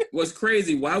goal. What's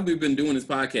crazy, while we've been doing this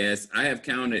podcast, I have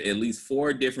counted at least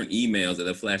 4 different emails that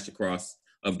have flashed across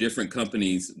of different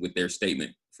companies with their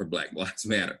statement for Black Lives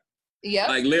Matter. Yeah.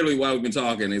 Like, literally while we've been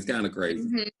talking, it's kind of crazy.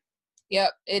 Mm-hmm.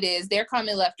 Yep, it is. They're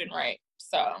coming left and right.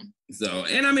 So,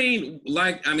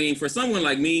 and for someone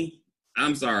like me,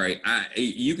 I'm sorry,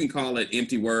 you can call it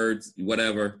empty words,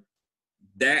 whatever.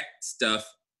 That stuff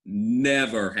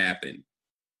never happened.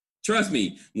 Trust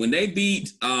me, when they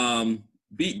beat down,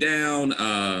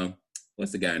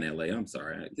 what's the guy in LA? I'm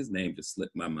sorry, his name just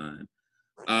slipped my mind.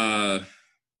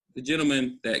 The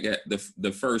gentleman that got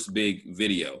the first big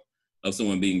video of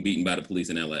someone being beaten by the police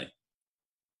in LA.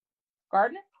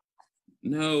 Gardner?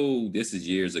 No, this is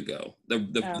years ago.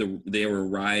 There were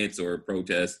riots or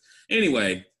protests.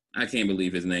 Anyway, I can't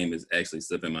believe his name is actually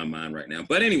slipping my mind right now.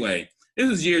 But anyway, this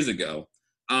was years ago.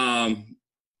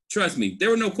 Trust me, there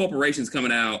were no corporations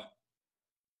coming out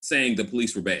saying the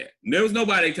police were bad. There was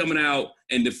nobody coming out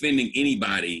and defending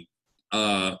anybody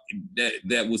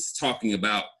that was talking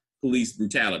about police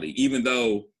brutality, even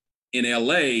though in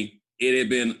LA, it had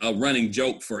been a running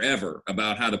joke forever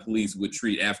about how the police would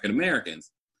treat African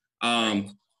Americans.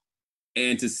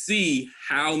 And to see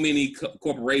how many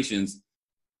corporations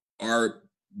are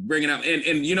bringing out,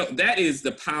 and you know, that is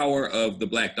the power of the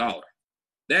Black dollar.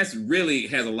 That's really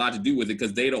has a lot to do with it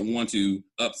because they don't want to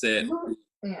upset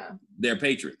their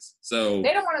patrons. So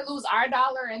they don't want to lose our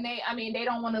dollar, and they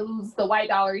don't want to lose the white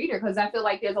dollar either, because I feel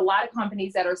like there's a lot of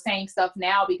companies that are saying stuff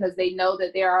now because they know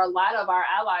that there are a lot of our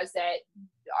allies that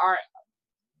are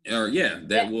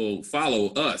will follow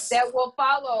us. That will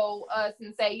follow us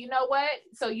and say, you know what?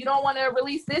 So you don't want to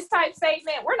release this type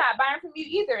statement? We're not buying from you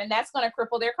either. And that's going to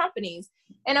cripple their companies.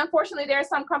 And unfortunately, there are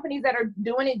some companies that are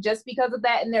doing it just because of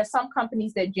that. And there's some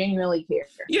companies that genuinely care.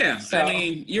 Yeah. So, I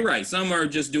mean, you're right. Some are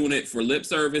just doing it for lip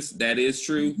service. That is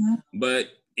true. Mm-hmm. But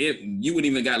you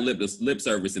wouldn't even got lip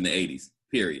service in the 80s,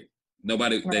 period.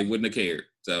 Nobody, They wouldn't have cared.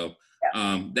 So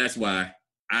that's why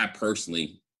I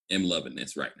personally am loving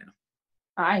this right now.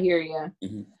 I hear you.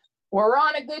 Mm-hmm. Well, we're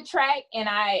on a good track, and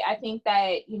I think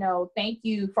that, you know, thank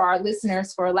you for our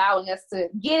listeners for allowing us to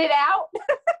get it out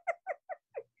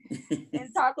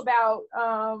and talk about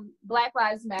Black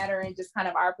Lives Matter and just kind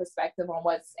of our perspective on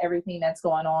everything that's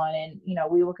going on. And, you know,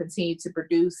 we will continue to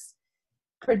produce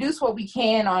what we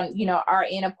can on, you know, our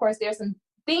end. Of course, there's some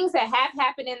things that have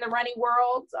happened in the running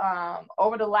world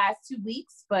over the last 2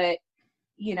 weeks, but,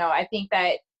 you know, I think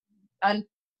that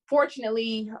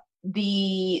unfortunately,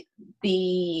 the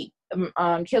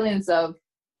killings of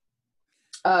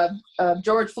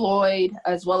George Floyd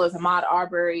as well as Ahmaud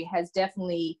Arbery has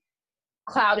definitely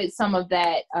clouded some of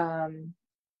that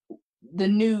the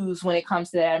news when it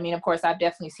comes to that. I mean, of course, I've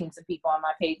definitely seen some people on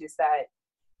my pages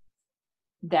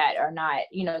that are not,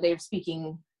 you know, they're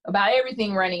speaking about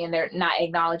everything running and they're not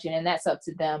acknowledging, and that's up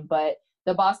to them. But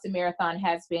the Boston Marathon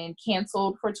has been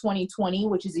canceled for 2020,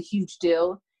 which is a huge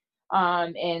deal.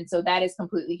 And so that is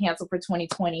completely canceled for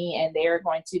 2020, and they're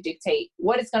going to dictate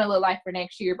what it's going to look like for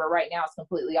next year. But right now it's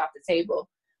completely off the table.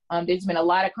 There's been a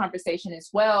lot of conversation as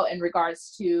well in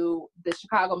regards to the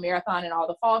Chicago Marathon and all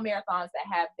the fall marathons that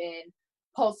have been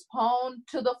postponed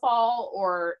to the fall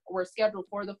or were scheduled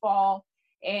for the fall.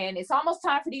 And it's almost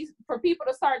time for people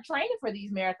to start training for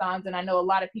these marathons. And I know a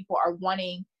lot of people are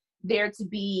wanting there to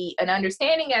be an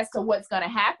understanding as to what's going to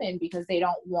happen, because they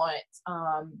don't want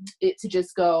it to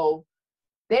just go,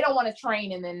 they don't want to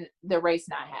train and then the race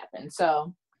not happen.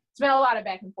 So it's been a lot of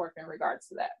back and forth in regards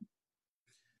to that.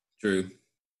 True.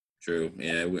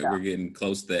 Yeah, we're getting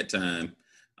close to that time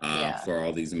for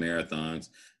all these marathons.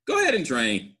 Go ahead and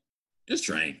train. Just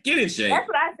train. Get in shape. That's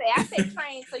what I say. I say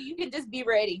train so you can just be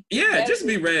ready. Yeah, just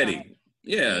be ready.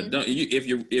 Yeah,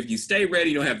 mm-hmm. If you stay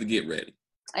ready, you don't have to get ready.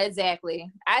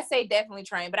 Exactly. I say definitely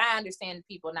train, but I understand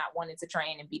people not wanting to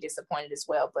train and be disappointed as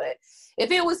well. But if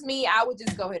it was me, I would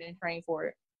just go ahead and train for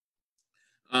it.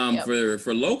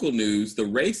 For local news, the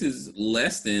race is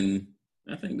less than,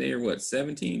 I think they are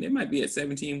 17? They might be at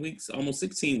 17 weeks, almost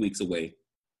 16 weeks away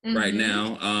right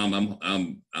now.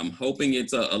 I'm hoping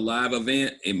it's a live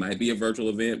event. It might be a virtual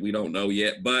event. We don't know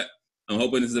yet, but I'm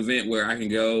hoping it's an event where I can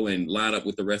go and line up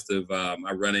with the rest of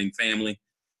my running family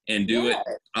and do it.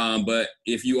 But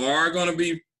if you are going to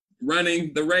be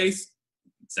running the race,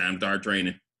 it's time to start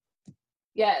training.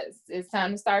 Yes, it's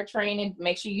time to start training.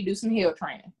 Make sure you do some hill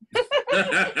training.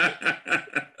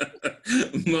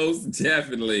 Most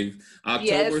definitely.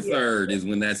 October 3rd is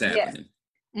when that's happening.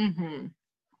 Yes. Mm-hmm.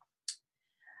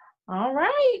 All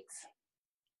right.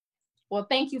 Well,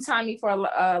 thank you, Tommy, for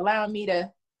allowing me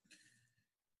to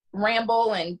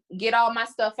ramble and get all my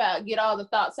stuff out, get all the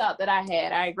thoughts out that I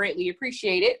had. I greatly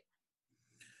appreciate it.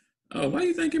 Oh, why are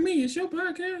you thanking me? It's your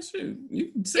podcast. Shoot.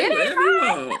 You can say whatever you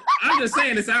want. I'm just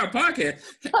saying it's our podcast.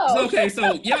 Oh. Okay,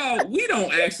 so y'all, we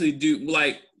don't actually do,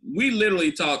 like, we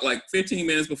literally talk like 15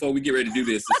 minutes before we get ready to do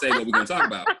this to say what we're going to talk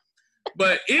about.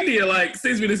 But India, like,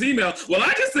 sends me this email. Well,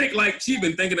 I just think, like, she's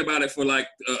been thinking about it for, like,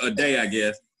 a day, I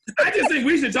guess. I just think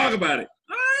we should talk about it.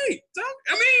 All right.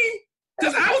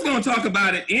 Because I was going to talk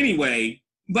about it anyway,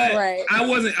 but I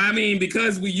wasn't,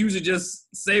 because we usually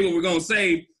just say what we're going to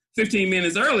say 15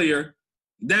 minutes earlier,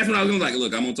 that's when I was going to like,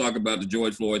 look, I'm going to talk about the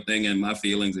George Floyd thing and my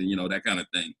feelings and, you know, that kind of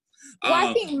thing. Well,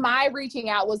 I think my reaching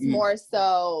out was more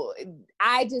so,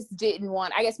 I just didn't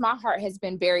want, I guess my heart has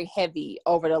been very heavy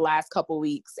over the last couple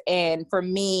weeks. And for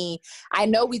me, I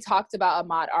know we talked about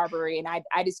Ahmaud Arbery, and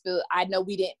I just feel, I know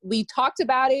we talked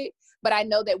about it, but I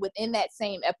know that within that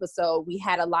same episode, we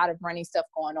had a lot of running stuff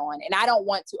going on. And I don't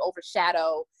want to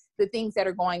overshadow the things that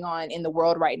are going on in the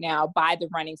world right now by the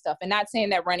running stuff. And not saying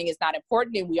that running is not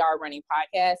important, and we are a running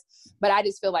podcast, but I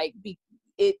just feel like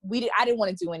I didn't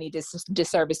want to do any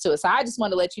disservice to it. So I just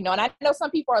want to let you know. And I know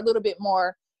some people are a little bit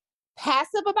more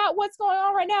passive about what's going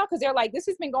on right now because they're like, this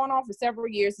has been going on for several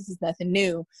years. This is nothing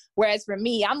new. Whereas for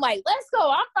me, I'm like, let's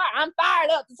go. I'm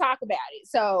fired up to talk about it.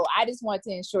 So I just want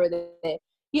to ensure that,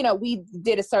 you know, we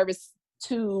did a service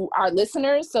to our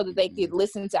listeners so that they could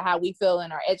listen to how we feel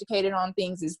and are educated on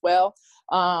things as well.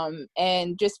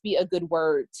 And just be a good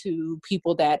word to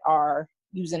people that are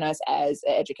using us as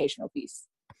an educational piece.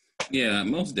 Yeah,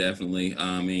 most definitely.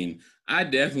 I mean, I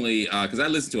definitely, because I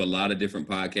listen to a lot of different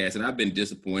podcasts and I've been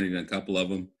disappointed in a couple of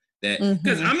them that,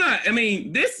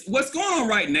 because what's going on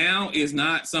right now is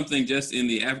not something just in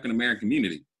the African-American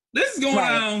community. This is going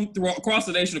on across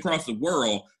the nation, across the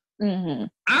world. I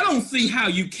don't see how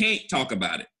you can't talk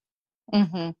about it.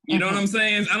 You know what I'm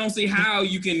saying? I don't see how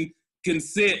you can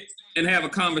sit and have a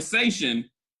conversation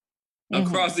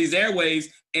across these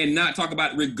airways and not talk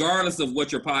about it regardless of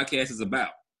what your podcast is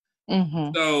about.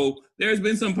 So there's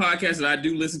been some podcasts that I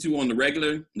do listen to on the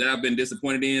regular that I've been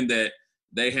disappointed in that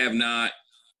they have not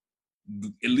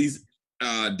at least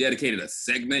dedicated a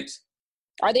segment.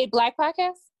 Are they Black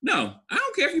podcasts? No, I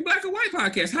don't care if you're Black or white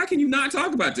podcasts. How can you not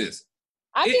talk about this?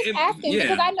 I'm just asking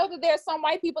because I know that there's some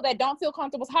white people that don't feel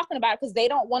comfortable talking about it because they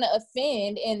don't want to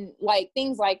offend and like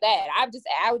things like that.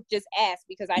 I would just ask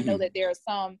because I know that there are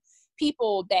some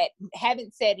people that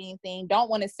haven't said anything, don't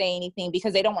want to say anything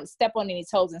because they don't want to step on any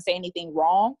toes and say anything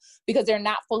wrong because they're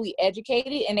not fully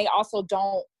educated and they also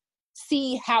don't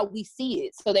see how we see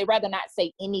it. So they rather not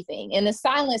say anything. And the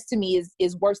silence to me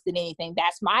is worse than anything.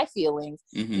 That's my feelings.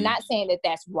 Not saying that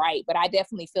that's right, but I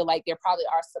definitely feel like there probably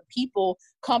are some people,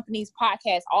 companies,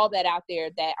 podcasts, all that out there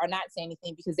that are not saying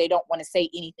anything because they don't want to say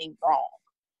anything wrong.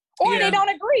 Or they don't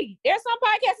agree. There's some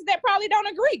podcasts that probably don't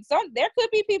agree. There could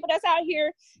be people that's out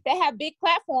here that have big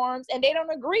platforms and they don't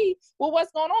agree with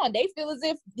what's going on. They feel as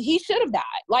if he should have died.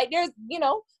 Like there's, you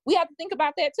know, we have to think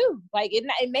about that too. Like it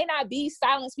may not be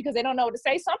silence because they don't know what to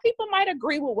say. Some people might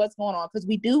agree with what's going on because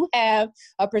we do have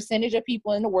a percentage of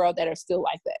people in the world that are still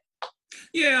like that.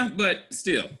 Yeah, but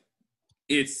still,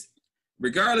 it's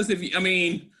regardless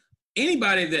anybody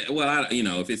that,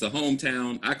 if it's a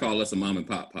hometown, I call us a mom and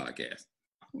pop podcast.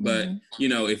 But,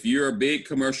 if you're a big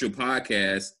commercial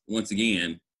podcast, once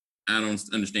again, I don't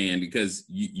understand because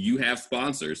you have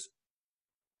sponsors.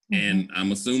 And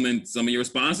I'm assuming some of your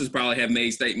sponsors probably have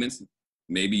made statements.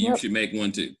 Maybe you should make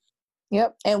one too.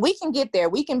 Yep. And we can get there.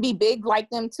 We can be big like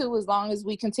them too, as long as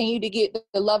we continue to get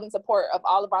the love and support of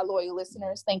all of our loyal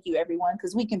listeners. Thank you, everyone,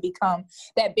 because we can become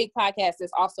that big podcast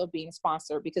that's also being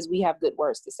sponsored because we have good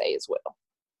words to say as well.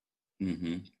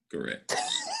 Correct.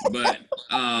 But,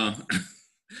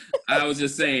 I was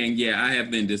just saying, I have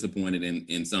been disappointed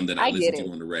in some that I listen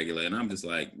to on the regular, and I'm just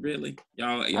like, really,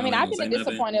 y'all I mean, I've been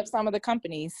disappointed of some of the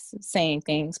companies saying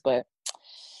things, but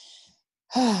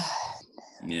I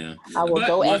will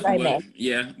go as I may.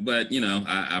 Yeah, but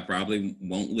I probably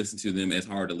won't listen to them as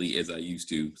heartily as I used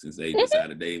to since they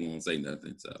decided they won't say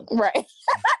nothing. So right,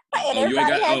 and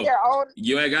everybody has their own.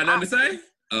 You ain't got nothing to say?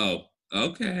 Oh,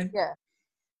 okay.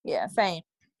 Yeah, same.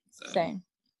 Same.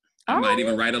 I might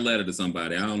even write a letter to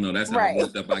somebody. I don't know. That's how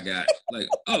worked up I got. Like,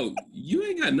 oh, you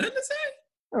ain't got nothing to say?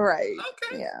 Right.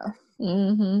 Okay. Yeah.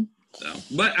 So,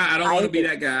 but I don't want to be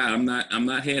that guy. I'm not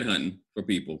headhunting for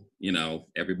people.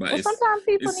 Everybody. Well, sometimes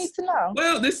people need to know.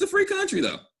 Well, this is a free country,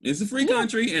 though. It's a free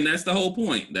country, and that's the whole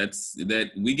point.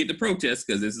 That we get to protest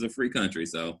because this is a free country.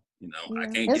 So, I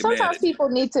can't. And sometimes people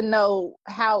need to know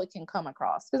how it can come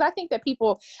across because I think that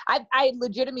people, I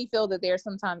legitimately feel that there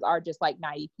sometimes are just like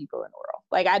naive people in the world.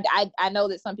 Like I know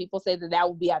that some people say that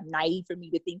would be naive for me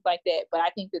to think like that, but I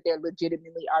think that there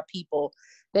legitimately are people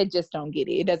that just don't get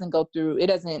it. It doesn't go through. It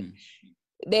doesn't.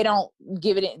 They don't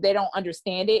give it. They don't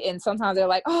understand it, and sometimes they're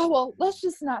like, "Oh, well, let's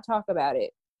just not talk about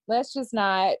it. Let's just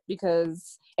not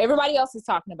because everybody else is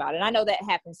talking about it." And I know that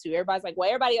happens too. Everybody's like, "Well,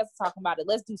 everybody else is talking about it.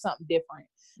 Let's do something different."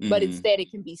 But instead,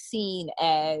 it can be seen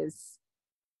as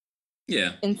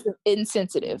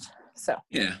insensitive. So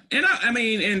and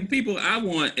and people, I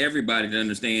want everybody to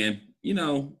understand.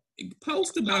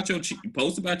 Post about your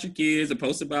kids, or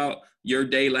post about your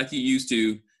day like you used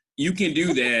to. You can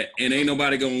do that, and ain't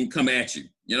nobody gonna come at you.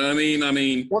 You know what I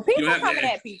mean? Well, people coming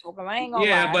at people, because I ain't gonna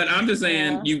lie. But I'm just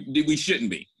saying we shouldn't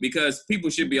be because people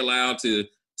should be allowed to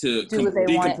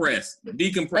decompress.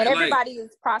 And everybody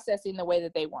is processing the way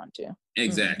that they want to.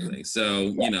 Exactly.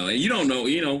 So and you don't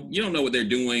know what they're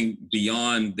doing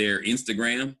beyond their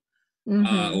Instagram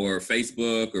or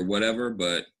Facebook or whatever.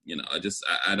 But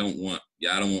I don't want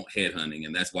headhunting,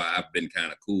 and that's why I've been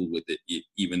kind of cool with it,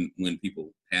 even when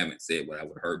people haven't said what I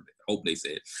would hope they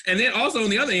said. And then also on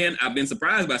the other end, I've been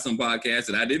surprised by some podcasts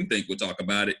that I didn't think would talk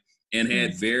about it and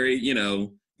had very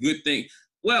good things.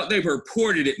 Well, they've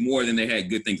reported it more than they had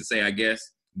good things to say, I guess.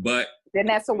 But Then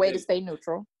that's a way to stay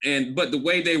neutral. But the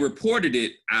way they reported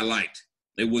it, I liked.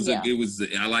 I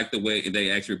liked the way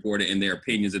they actually reported and their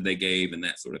opinions that they gave and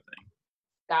that sort of thing.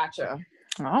 Gotcha.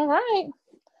 All right.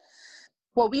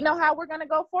 Well, we know how we're going to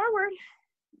go forward.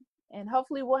 And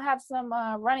hopefully we'll have some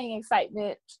running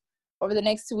excitement over the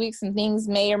next 2 weeks, and things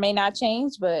may or may not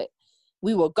change, but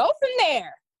we will go from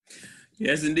there.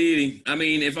 Yes, indeed. I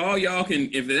mean, if all y'all can,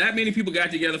 if that many people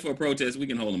got together for a protest, we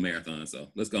can hold a marathon. So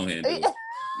let's go ahead and do it.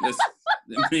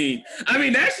 I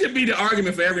mean, that should be the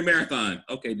argument for every marathon.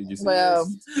 Okay, did you see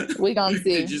this? We're going to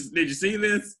see. Did you see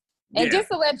this? And just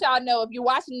to let y'all know, if you're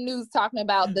watching the news talking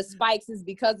about the spikes is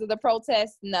because of the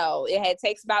protests, no. It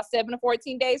takes about 7 to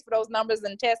 14 days for those numbers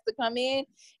and tests to come in.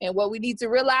 And what we need to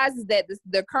realize is that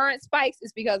the current spikes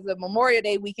is because of Memorial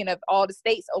Day weekend of all the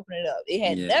states opening up. It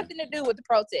had nothing to do with the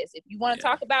protests. If you want to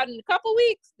talk about it in a couple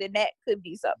weeks, then that could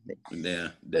be something.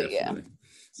 Yeah, definitely.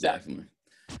 Definitely.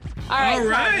 All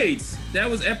right. That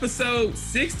was episode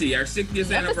 60, our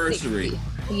 60th anniversary. 60.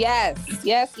 Yes.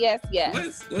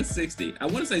 What's 60? I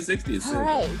want to say 60 is 60. All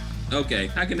right. Okay.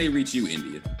 How can they reach you,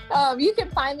 India? You can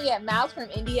find me at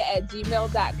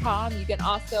milesfromindia@gmail.com. You can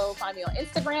also find me on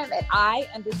Instagram at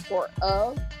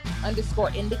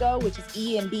I_of_indigo, which is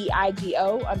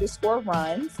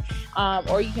ENDIGO_runs.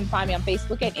 Or you can find me on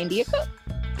Facebook at India Cook.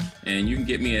 And you can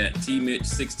get me at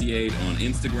tmitch68 on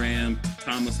Instagram,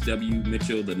 Thomas W.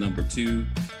 Mitchell, 2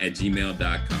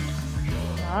 @gmail.com.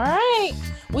 All right.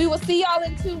 We will see y'all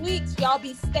in 2 weeks. Y'all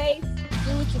be safe,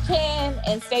 do what you can,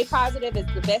 and stay positive is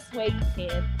the best way you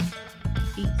can.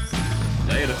 Peace.